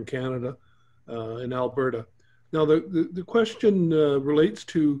Western Canada, in Alberta. Now the question relates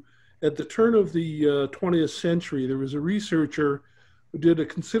to, at the turn of the 20th century, there was a researcher who did a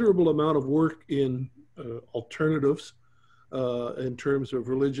considerable amount of work in alternatives. In terms of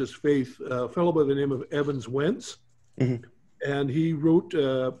religious faith, a fellow by the name of Evans Wentz. Mm-hmm. And he wrote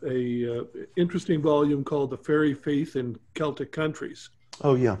a interesting volume called The Fairy Faith in Celtic Countries.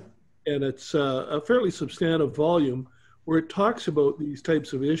 Oh, yeah. And it's a fairly substantive volume where it talks about these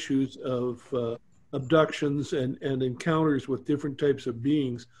types of issues of abductions and encounters with different types of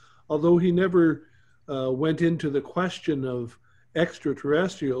beings. Although he never went into the question of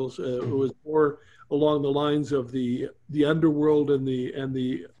extraterrestrials, it was more along the lines of the underworld and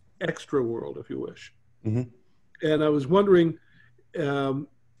the extra world, if you wish. Mm-hmm. And I was wondering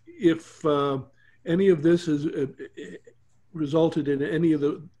if any of this has resulted in any of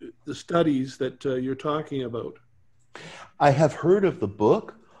the studies that you're talking about. I have heard of the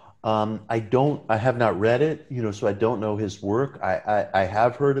book. I have not read it, so I don't know his work. I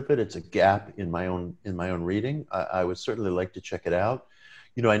have heard of it. It's a gap in my own reading. I would certainly like to check it out.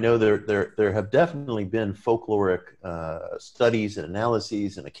 I know there have definitely been folkloric studies and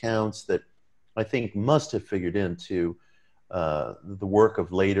analyses and accounts that I think must have figured into the work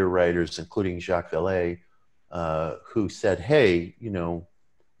of later writers, including Jacques Vallée, who said, hey,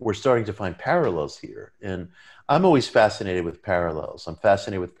 we're starting to find parallels here. And I'm always fascinated with parallels. I'm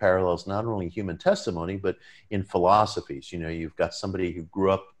fascinated with parallels, not only in human testimony, but in philosophies. You've got somebody who grew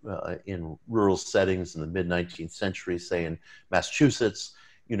up in rural settings in the mid-19th century, say in Massachusetts,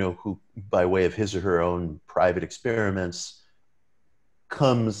 who by way of his or her own private experiments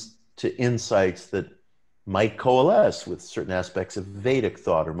comes to insights that might coalesce with certain aspects of Vedic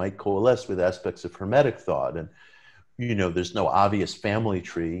thought or might coalesce with aspects of Hermetic thought. And, there's no obvious family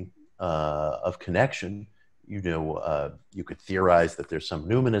tree of connection. You could theorize that there's some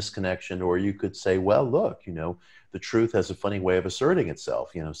numinous connection, or you could say, well, look, the truth has a funny way of asserting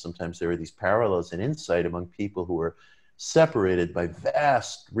itself. Sometimes there are these parallels and insight among people who are separated by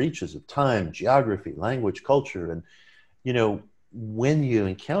vast reaches of time, geography, language, culture. And, when you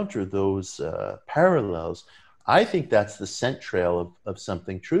encounter those parallels, I think that's the scent trail of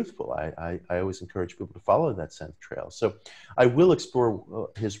something truthful. I always encourage people to follow that scent trail. So I will explore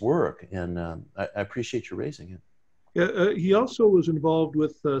his work, and I appreciate you raising it. Yeah, he also was involved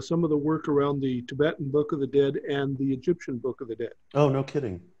with some of the work around the Tibetan Book of the Dead and the Egyptian Book of the Dead. Oh, no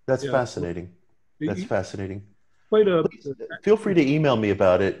kidding. That's fascinating. That's fascinating. Please, feel free to email me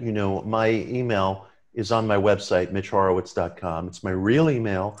about it. My email is on my website, mitchhorowitz.com. It's my real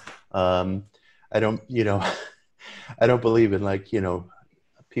email. I don't believe in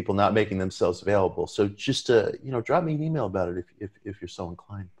people not making themselves available. So just drop me an email about it if you're so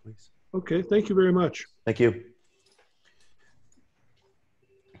inclined, please. Okay, thank you very much. Thank you.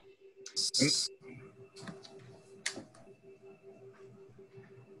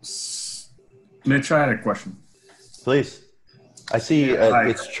 Mitch, I had a question. Please. I see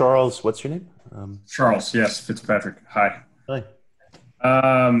it's Charles. What's your name? Charles, yes, Fitzpatrick. Hi. Hi.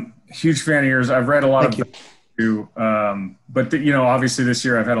 Huge fan of yours. I've read a lot of you, but obviously this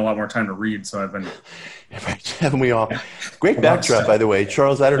year I've had a lot more time to read, so I've been. Haven't we all? Great backdrop, by the way,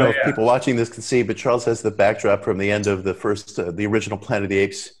 Charles. I don't know if people watching this can see, but Charles has the backdrop from the end of the original Planet of the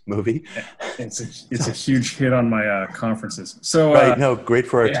Apes movie. It's a huge hit on my conferences. So right, no, great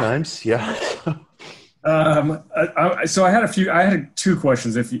for our times. Yeah. So I had two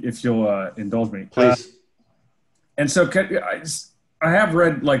questions, if you'll indulge me, please. And so I have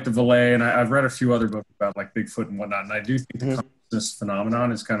read like the Vallée, and I've read a few other books about like Bigfoot and whatnot, and I do think the consciousness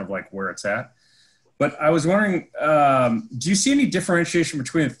phenomenon is kind of like where it's at. But I was wondering, do you see any differentiation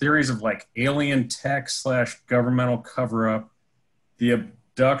between the theories of like alien tech / governmental cover-up, the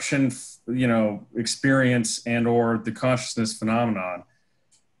abduction, experience, and or the consciousness phenomenon?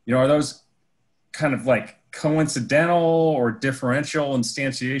 Are those kind of like coincidental or differential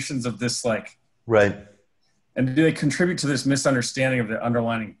instantiations of this, like, right? And do they contribute to this misunderstanding of the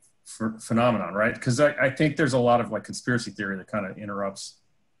underlying phenomenon, right? Because I think there's a lot of like conspiracy theory that kind of interrupts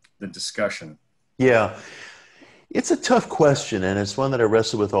the discussion. Yeah. It's a tough question, and it's one that I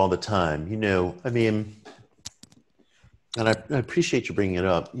wrestle with all the time. I mean, and I appreciate you bringing it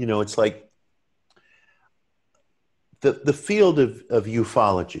up. It's like the field of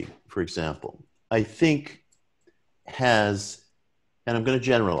ufology, for example, I think has, and I'm going to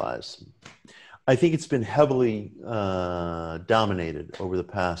generalize, I think it's been heavily dominated over the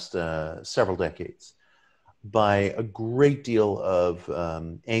past several decades by a great deal of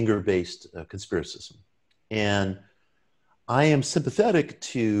anger-based conspiracism. And I am sympathetic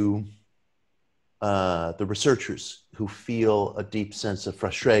to the researchers who feel a deep sense of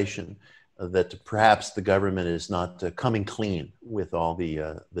frustration that perhaps the government is not coming clean with all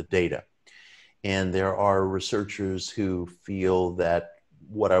the data. And there are researchers who feel that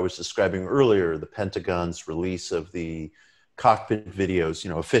what I was describing earlier, the Pentagon's release of the cockpit videos,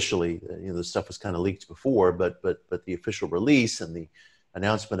 officially, the stuff was kind of leaked before, but the official release and the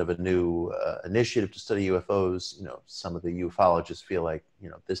announcement of a new initiative to study UFOs, some of the ufologists feel like,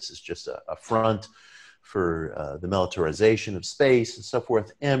 this is just a front for the militarization of space and so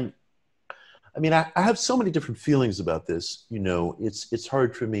forth. And I mean, I have so many different feelings about this. It's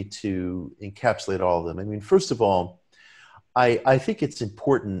hard for me to encapsulate all of them. I mean, first of all, I think it's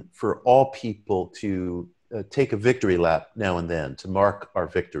important for all people to take a victory lap now and then to mark our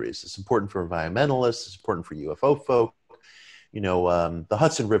victories. It's important for environmentalists. It's important for UFO folk. The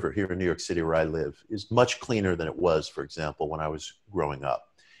Hudson River here in New York City, where I live, is much cleaner than it was, for example, when I was growing up.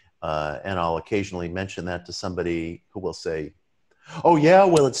 And I'll occasionally mention that to somebody who will say, oh, yeah,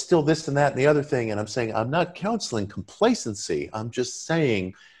 well, it's still this and that and the other thing. And I'm saying, I'm not counseling complacency. I'm just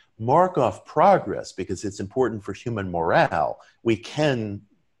saying, mark off progress because it's important for human morale. We can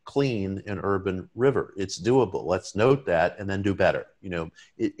clean an urban river. It's doable. Let's note that and then do better.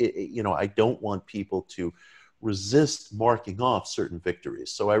 I don't want people to resist marking off certain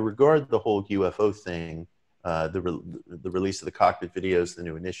victories. So I regard the whole UFO thing, the release of the cockpit videos, the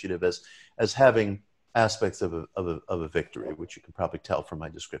new initiative, as having aspects of a victory, which you can probably tell from my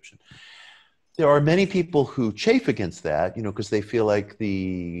description. There are many people who chafe against that, because they feel like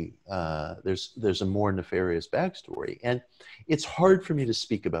there's a more nefarious backstory, and it's hard for me to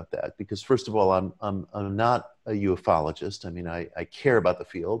speak about that because, first of all, I'm not a ufologist. I mean, I care about the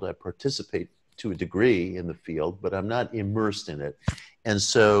field. I participate to a degree in the field, but I'm not immersed in it, and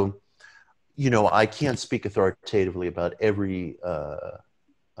so, I can't speak authoritatively about every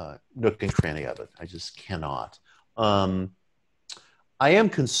nook and cranny of it. I just cannot. I am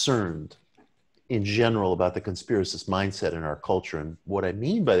concerned in general about the conspiracist mindset in our culture. And what I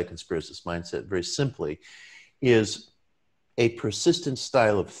mean by the conspiracist mindset, very simply, is a persistent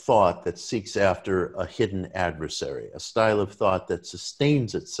style of thought that seeks after a hidden adversary, a style of thought that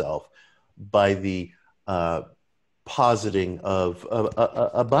sustains itself by the positing of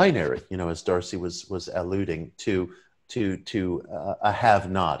a binary, as Darcy was alluding to a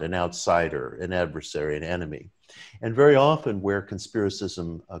have-not, an outsider, an adversary, an enemy. And very often where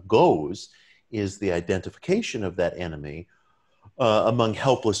conspiracism goes is the identification of that enemy among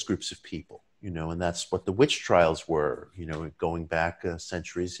helpless groups of people, and that's what the witch trials were, going back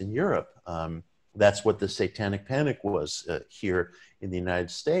centuries in Europe. That's what the Satanic Panic was here in the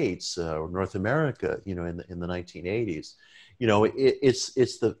United States or North America, in the 1980s.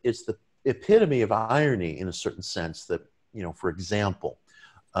 It's the epitome of irony in a certain sense that, for example,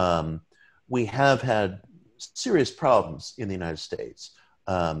 we have had serious problems in the United States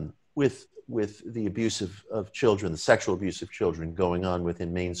with the abuse of children, the sexual abuse of children going on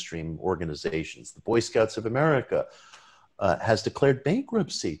within mainstream organizations. The Boy Scouts of America has declared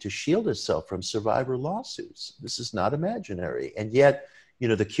bankruptcy to shield itself from survivor lawsuits. This is not imaginary. And yet, the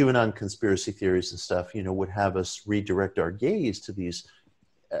QAnon conspiracy theories and stuff, would have us redirect our gaze to these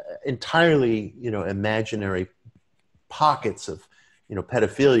entirely, imaginary pockets of,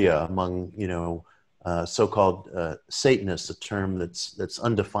 pedophilia among, so-called Satanists, a term that's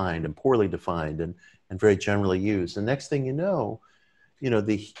undefined and poorly defined and very generally used. And next thing you know,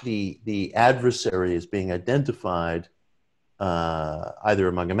 the adversary is being identified either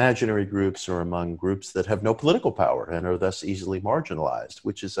among imaginary groups or among groups that have no political power and are thus easily marginalized,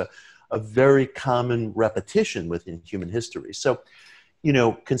 which is a very common repetition within human history. So,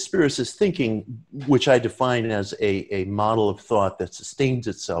 conspiracist thinking, which I define as a model of thought that sustains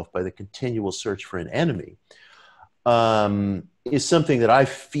itself by the continual search for an enemy, is something that I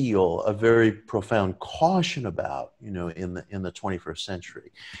feel a very profound caution about, in the 21st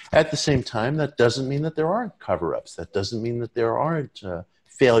century. At the same time, that doesn't mean that there aren't cover-ups. That doesn't mean that there aren't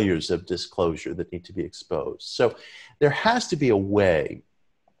failures of disclosure that need to be exposed. So there has to be a way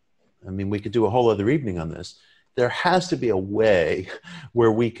I mean, we could do a whole other evening on this. There has to be a way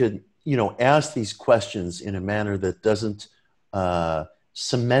where we could, ask these questions in a manner that doesn't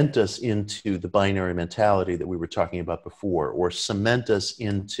cement us into the binary mentality that we were talking about before, or cement us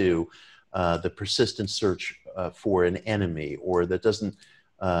into the persistent search for an enemy, or that doesn't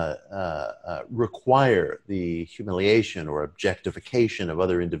require the humiliation or objectification of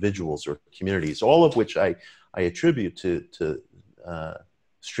other individuals or communities, all of which I attribute to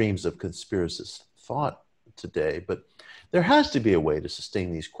streams of conspiracist thought today. But there has to be a way to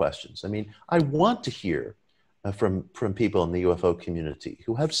sustain these questions. I mean, I want to hear from people in the UFO community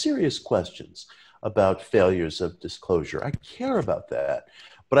who have serious questions about failures of disclosure. I care about that.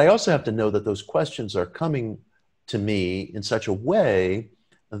 But I also have to know that those questions are coming to me in such a way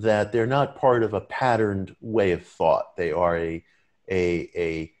that they're not part of a patterned way of thought. They are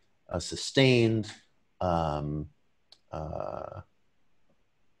a sustained,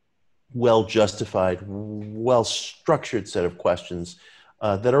 well-justified, well-structured set of questions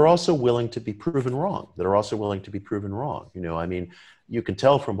that are also willing to be proven wrong, I mean, you can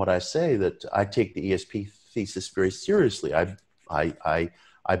tell from what I say that I take the ESP thesis very seriously.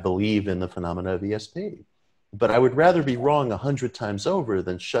 I believe in the phenomena of ESP. But I would rather be wrong 100 times over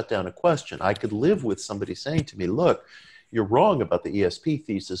than shut down a question. I could live with somebody saying to me, look, you're wrong about the ESP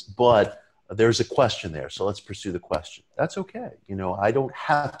thesis, but there's a question there, so let's pursue the question. That's okay. I don't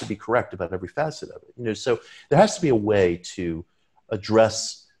have to be correct about every facet of it. So there has to be a way to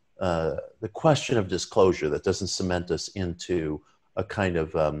address the question of disclosure that doesn't cement us into a kind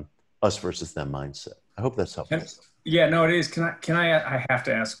of us versus them mindset. I hope that's helpful. Yeah, no, it is. Can I have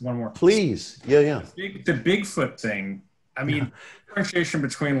to ask one more? Please. Yeah. The Bigfoot thing. I mean, differentiation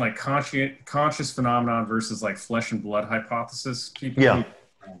between like conscious phenomenon versus like flesh and blood hypothesis. People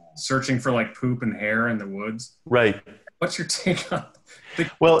searching for like poop and hair in the woods. Right. What's your take on?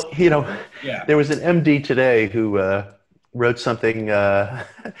 Well, there was an MD today who wrote something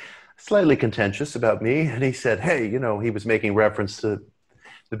slightly contentious about me, and he said, hey, he was making reference to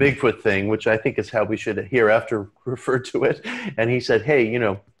the Bigfoot thing, which I think is how we should hereafter refer to it. And he said, hey,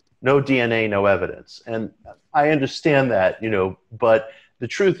 no DNA, no evidence. And I understand that, but the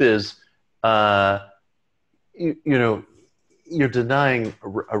truth is, you're denying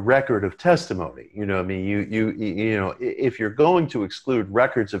a record of testimony. I mean, if you're going to exclude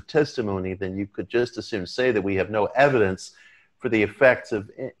records of testimony, then you could just as soon say that we have no evidence for the effects of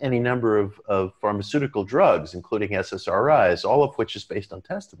any number of pharmaceutical drugs, including SSRIs, all of which is based on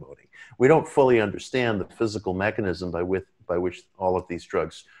testimony. We don't fully understand the physical mechanism by which all of these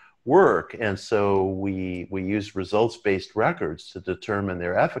drugs work, and so we use results-based records to determine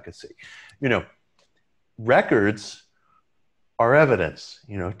their efficacy. Records are evidence.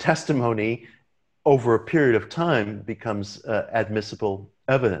 Testimony over a period of time becomes admissible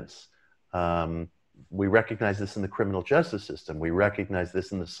evidence. We recognize this in the criminal justice system. We recognize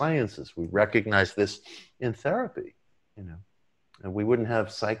this in the sciences. We recognize this in therapy, And we wouldn't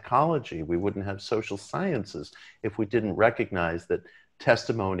have psychology. We wouldn't have social sciences if we didn't recognize that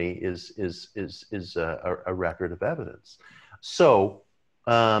testimony is a record of evidence. So,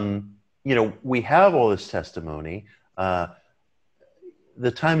 we have all this testimony. The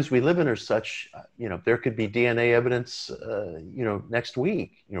times we live in are such, there could be DNA evidence, next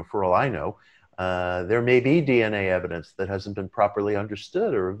week, for all I know. There may be DNA evidence that hasn't been properly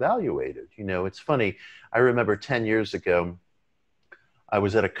understood or evaluated. It's funny. I remember 10 years ago, I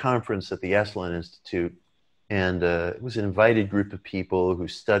was at a conference at the Esalen Institute, and it was an invited group of people who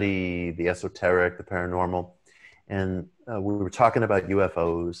study the esoteric, the paranormal. And we were talking about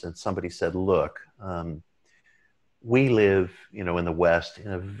UFOs, and somebody said, look, we live, in the West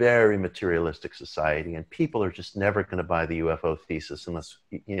in a very materialistic society, and people are just never going to buy the UFO thesis unless,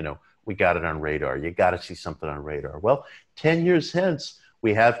 we got it on radar. You got to see something on radar. Well, 10 years hence,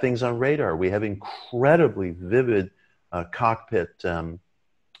 we have things on radar. We have incredibly vivid cockpit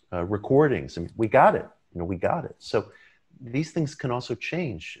recordings, and we got it. We got it. So these things can also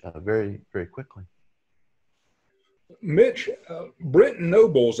change very, very quickly. Mitch, Brenton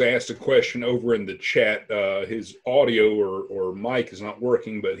Nobles asked a question over in the chat. His audio or mic is not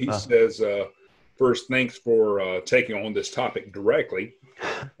working, but he says, first, thanks for taking on this topic directly,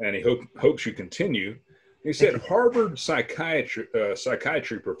 and he hopes you continue. He said, Harvard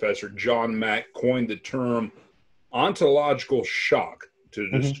psychiatry professor John Mack coined the term ontological shock to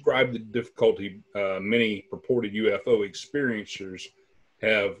describe the difficulty many purported UFO experiencers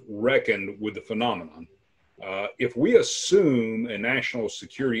have reckoned with the phenomenon. If we assume a national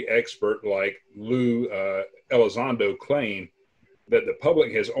security expert like Lou Elizondo claimed that the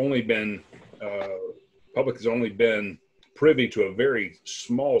public has only been privy to a very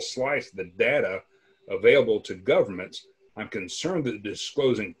small slice of the data available to governments, I'm concerned that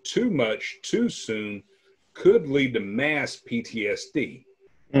disclosing too much too soon could lead to mass PTSD.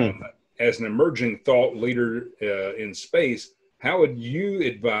 As an emerging thought leader in space, how would you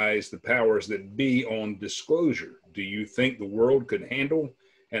advise the powers that be on disclosure? Do you think the world could handle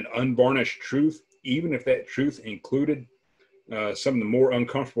an unvarnished truth, even if that truth included some of the more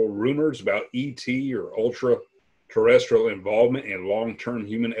uncomfortable rumors about ET or ultra-terrestrial involvement in long-term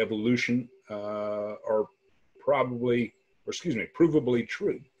human evolution are provably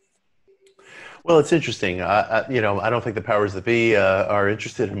true? Well, it's interesting. I don't think the powers that be are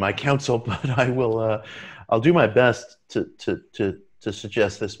interested in my counsel, but I will. I'll do my best to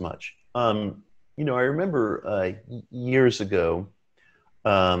suggest this much. I remember years ago,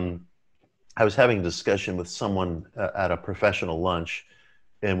 I was having a discussion with someone at a professional lunch,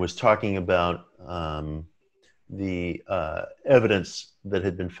 and was talking about the evidence that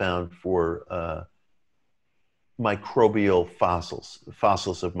had been found for microbial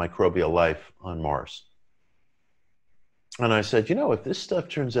fossils of microbial life on Mars. And I said, if this stuff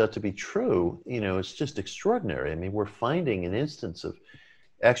turns out to be true, it's just extraordinary. I mean, we're finding an instance of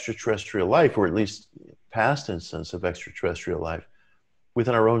extraterrestrial life, or at least past instance of extraterrestrial life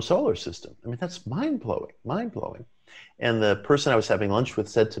within our own solar system. I mean, that's mind-blowing. And the person I was having lunch with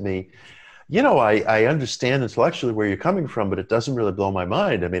said to me, I understand intellectually where you're coming from, but it doesn't really blow my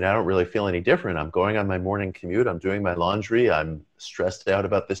mind. I mean, I don't really feel any different. I'm going on my morning commute. I'm doing my laundry. I'm stressed out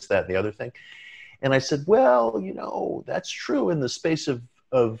about this, that, and the other thing. And I said, well, that's true in the space of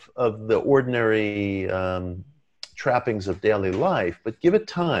the ordinary trappings of daily life, but give it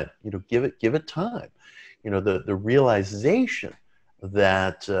time. Give it time. The realization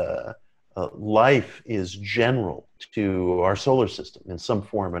that life is general to our solar system in some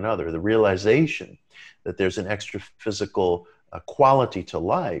form or another, the realization that there's an extra physical quality to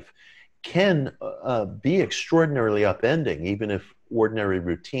life can be extraordinarily upending, even if ordinary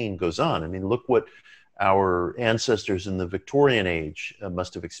routine goes on. I mean, look what our ancestors in the Victorian age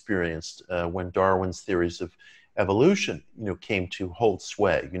must have experienced when Darwin's theories of evolution, came to hold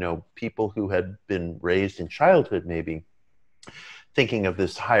sway. People who had been raised in childhood, maybe thinking of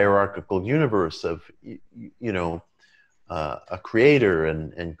this hierarchical universe of, a creator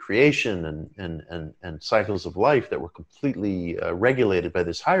and creation and cycles of life that were completely regulated by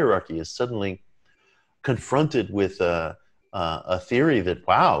this hierarchy, is suddenly confronted with a theory that,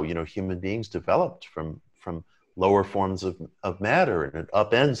 wow, human beings developed from lower forms of matter, and it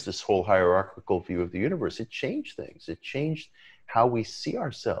upends this whole hierarchical view of the universe. It changed things. It changed how we see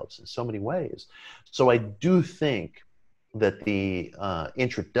ourselves in so many ways. So I do think that the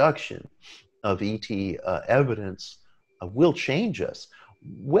introduction of ET evidence will change us.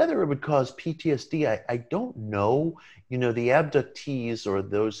 Whether it would cause PTSD, I don't know. The abductees, or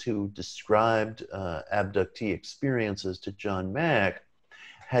those who described abductee experiences to John Mack,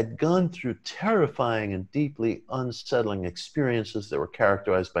 had gone through terrifying and deeply unsettling experiences that were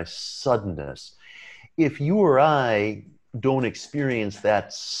characterized by suddenness. If you or I don't experience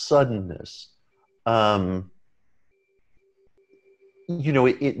that suddenness,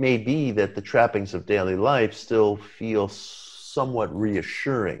 it may be that the trappings of daily life still feel somewhat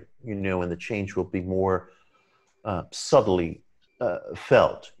reassuring, and the change will be more subtly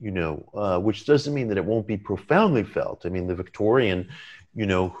felt, which doesn't mean that it won't be profoundly felt. I mean, the Victorian,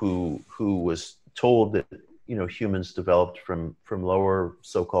 who was told that, humans developed from lower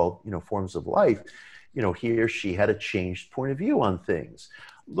so-called, forms of life, he or she had a changed point of view on things.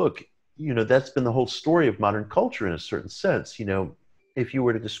 Look, that's been the whole story of modern culture in a certain sense. If you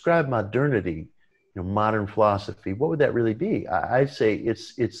were to describe modernity, modern philosophy, what would that really be? I'd say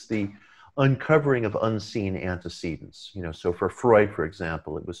it's the uncovering of unseen antecedents. So for Freud, for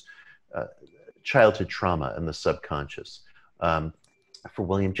example, it was childhood trauma and the subconscious. For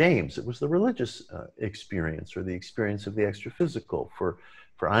William James, it was the religious experience, or the experience of the extra-physical. For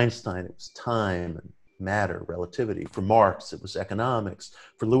Einstein, it was time and matter, relativity. For Marx, it was economics.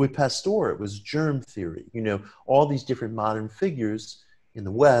 For Louis Pasteur, it was germ theory. All these different modern figures in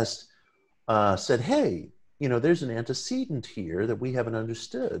the West said, hey, there's an antecedent here that we haven't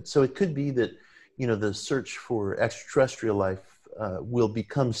understood. So it could be that, the search for extraterrestrial life will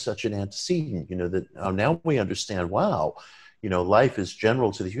become such an antecedent, that now we understand, wow, life is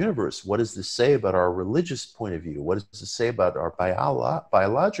general to the universe. What does this say about our religious point of view? What does this say about our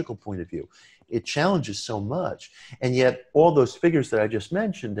biological point of view? It challenges so much. And yet all those figures that I just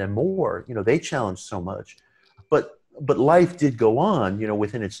mentioned and more, they challenge so much. But life did go on,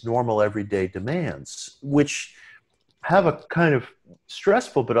 within its normal everyday demands, which have a kind of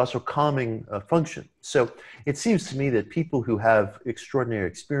stressful but also calming function. So it seems to me that people who have extraordinary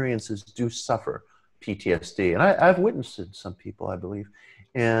experiences do suffer PTSD. And I've witnessed it in some people, I believe,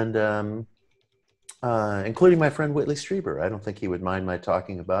 and including my friend Whitley Strieber. I don't think he would mind my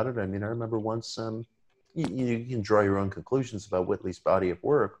talking about it. I mean, I remember once, you can draw your own conclusions about Whitley's body of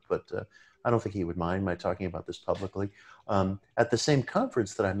work, but I don't think he would mind my talking about this publicly. At the same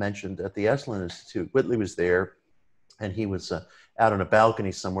conference that I mentioned at the Esalen Institute, Whitley was there, and he was out on a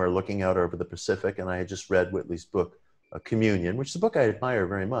balcony somewhere looking out over the Pacific, and I had just read Whitley's book, Communion, which is a book I admire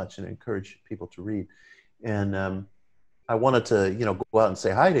very much and encourage people to read. And I wanted to, go out and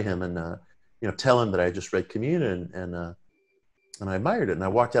say hi to him and, tell him that I had just read Communion, and I admired it. And I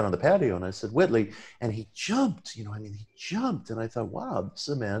walked out on the patio and I said, Whitley, and he jumped, he jumped. And I thought, wow, this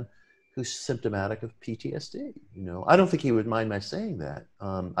is a man who's symptomatic of PTSD. I don't think he would mind my saying that.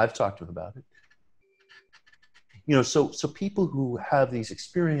 I've talked to him about it. So people who have these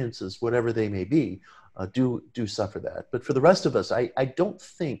experiences, whatever they may be, do suffer that. But for the rest of us, I don't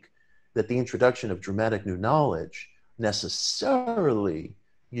think that the introduction of dramatic new knowledge necessarily,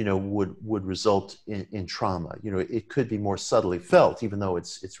 would result in trauma. It could be more subtly felt, even though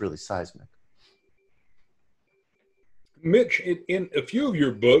it's really seismic. Mitch, in a few of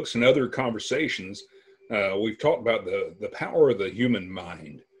your books and other conversations, we've talked about the power of the human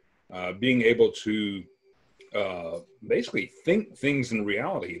mind, being able to basically think things in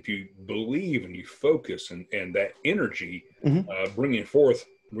reality. If you believe and you focus and that energy, bringing forth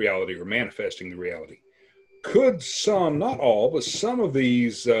reality or manifesting the reality. Could some, not all, but some of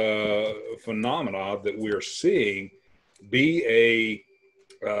these phenomena that we're seeing be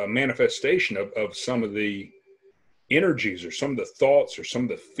a manifestation of some of the energies or some of the thoughts or some of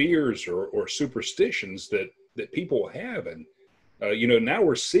the fears or superstitions that people have? And now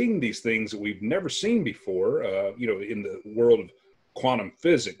we're seeing these things that we've never seen before, in the world of quantum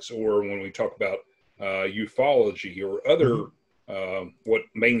physics, or when we talk about ufology or other what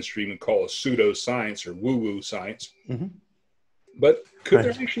mainstream would call a pseudoscience or woo-woo science. But could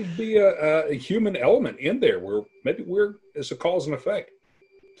there actually be a human element in there where maybe we're as a cause and effect?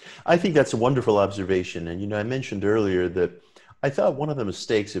 I think that's a wonderful observation. And, I mentioned earlier that I thought one of the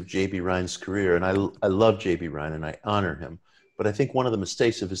mistakes of J.B. Rhine's career, and I love J.B. Rhine and I honor him, but I think one of the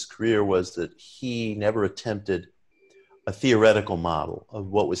mistakes of his career was that he never attempted a theoretical model of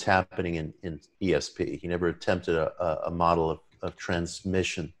what was happening in ESP. He never attempted a model of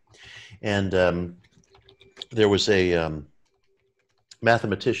transmission. And there was a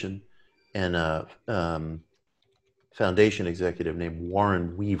mathematician and a foundation executive named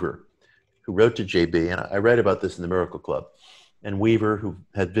Warren Weaver, who wrote to JB, and I write about this in the Miracle Club. And Weaver, who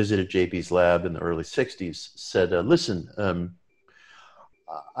had visited JB's lab in the early 60s, said, listen,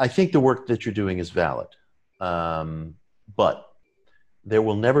 I think the work that you're doing is valid, but there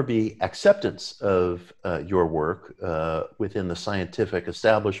will never be acceptance of your work within the scientific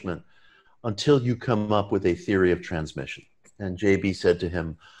establishment until you come up with a theory of transmission. And JB said to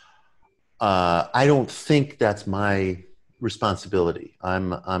him, I don't think that's my responsibility.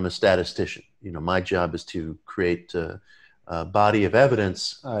 I'm a statistician. My job is to create a body of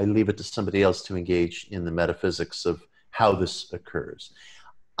evidence. I leave it to somebody else to engage in the metaphysics of how this occurs.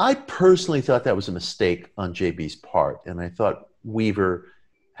 I personally thought that was a mistake on JB's part, and I thought Weaver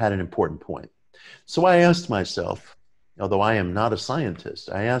had an important point. So I asked myself, although I am not a scientist,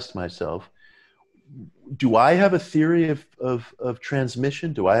 I asked myself, do I have a theory of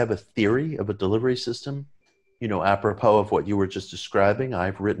transmission? Do I have a theory of a delivery system? Apropos of what you were just describing,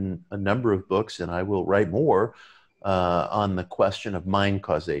 I've written a number of books, and I will write more on the question of mind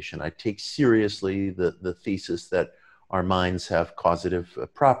causation. I take seriously the thesis that our minds have causative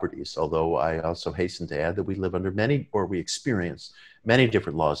properties, although I also hasten to add that we live under we experience many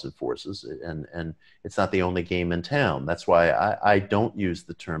different laws and forces, and it's not the only game in town. That's why I don't use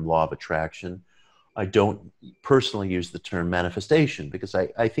the term law of attraction. I don't personally use the term manifestation, because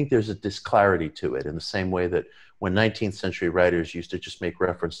I think there's a disclarity to it, in the same way that when 19th century writers used to just make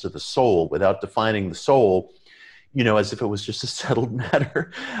reference to the soul without defining the soul, as if it was just a settled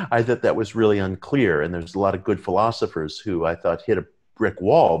matter. I thought that was really unclear. And there's a lot of good philosophers who I thought hit a brick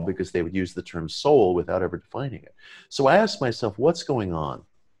wall because they would use the term soul without ever defining it. So I asked myself, what's going on?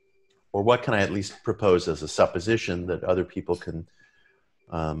 Or what can I at least propose as a supposition that other people can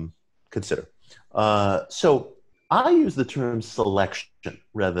consider? So I use the term selection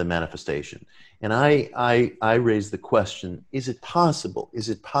rather than manifestation. And I raise the question, is it possible,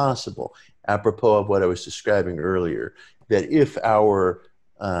 apropos of what I was describing earlier, that if our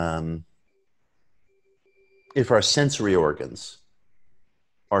sensory organs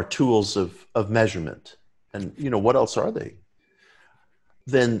are tools of measurement, And what else are they?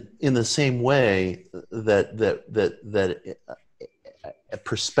 Then, in the same way that a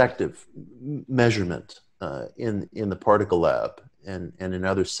perspective measurement in the particle lab and in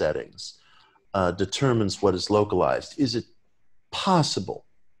other settings determines what is localized, is it possible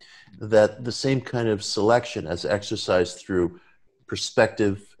that the same kind of selection as exercised through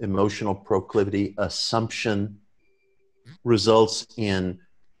perspective, emotional proclivity, assumption, results in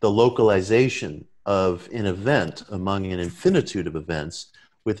the localization of an event among an infinitude of events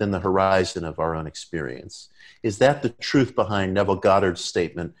within the horizon of our own experience? Is that the truth behind Neville Goddard's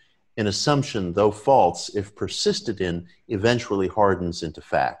statement, an assumption, though false, if persisted in, eventually hardens into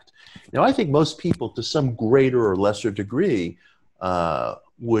fact? Now, I think most people, to some greater or lesser degree,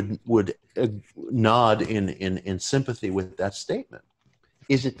 would nod in sympathy with that statement.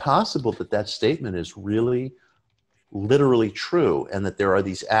 Is it possible that that statement is really literally true, and that there are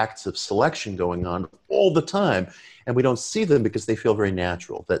these acts of selection going on all the time, and we don't see them because they feel very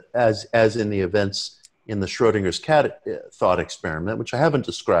natural? That as in the events in the Schrodinger's cat thought experiment, which I haven't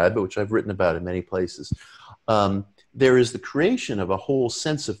described, but which I've written about in many places, there is the creation of a whole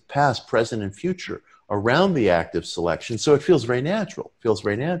sense of past, present, and future around the act of selection. So it feels very natural,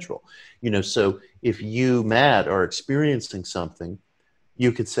 so if you, Matt, are experiencing something,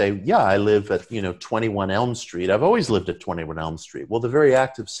 you could say, yeah, I live at, 21 Elm Street. I've always lived at 21 Elm Street. Well, the very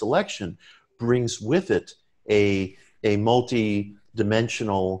act of selection brings with it a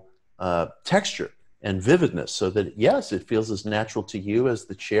multi-dimensional texture and vividness, so that, yes, it feels as natural to you as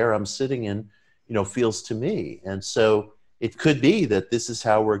the chair I'm sitting in, feels to me. And so it could be that this is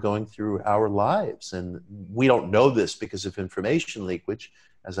how we're going through our lives. And we don't know this because of information leakage,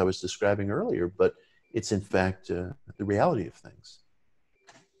 as I was describing earlier, but it's in fact the reality of things.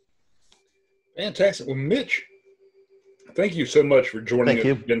 Fantastic. Well, Mitch, thank you so much for joining us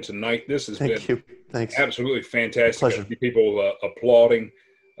again tonight. This has been absolutely fantastic. Pleasure. I see people applauding,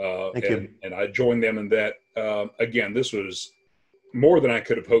 Thank you. And I joined them in that. Again, this was more than I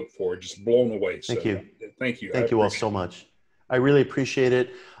could have hoped for. Just blown away. Thank you. Thank you. Thank you all so much. I really appreciate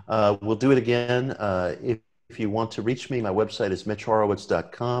it. We'll do it again. If you want to reach me, my website is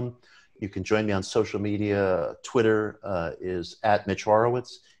mitchhorowitz.com. You can join me on social media. Twitter is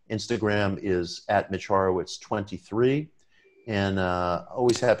 @MitchHorowitz. Instagram is @MitchHorowitz23. And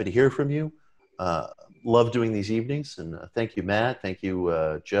always happy to hear from you. Love doing these evenings. And thank you, Matt. Thank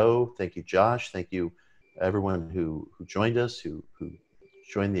you, Joe. Thank you, Josh. Thank you, everyone who joined us, who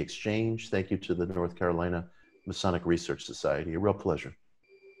joined the exchange. Thank you to the North Carolina Masonic Research Society. A real pleasure.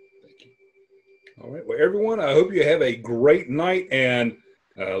 Thank you. All right. Well, everyone, I hope you have a great night. And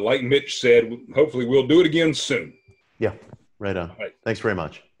like Mitch said, hopefully we'll do it again soon. Yeah, right on. All right. Thanks very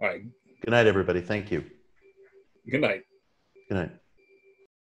much. All right. Good night, everybody. Thank you. Good night. Good night.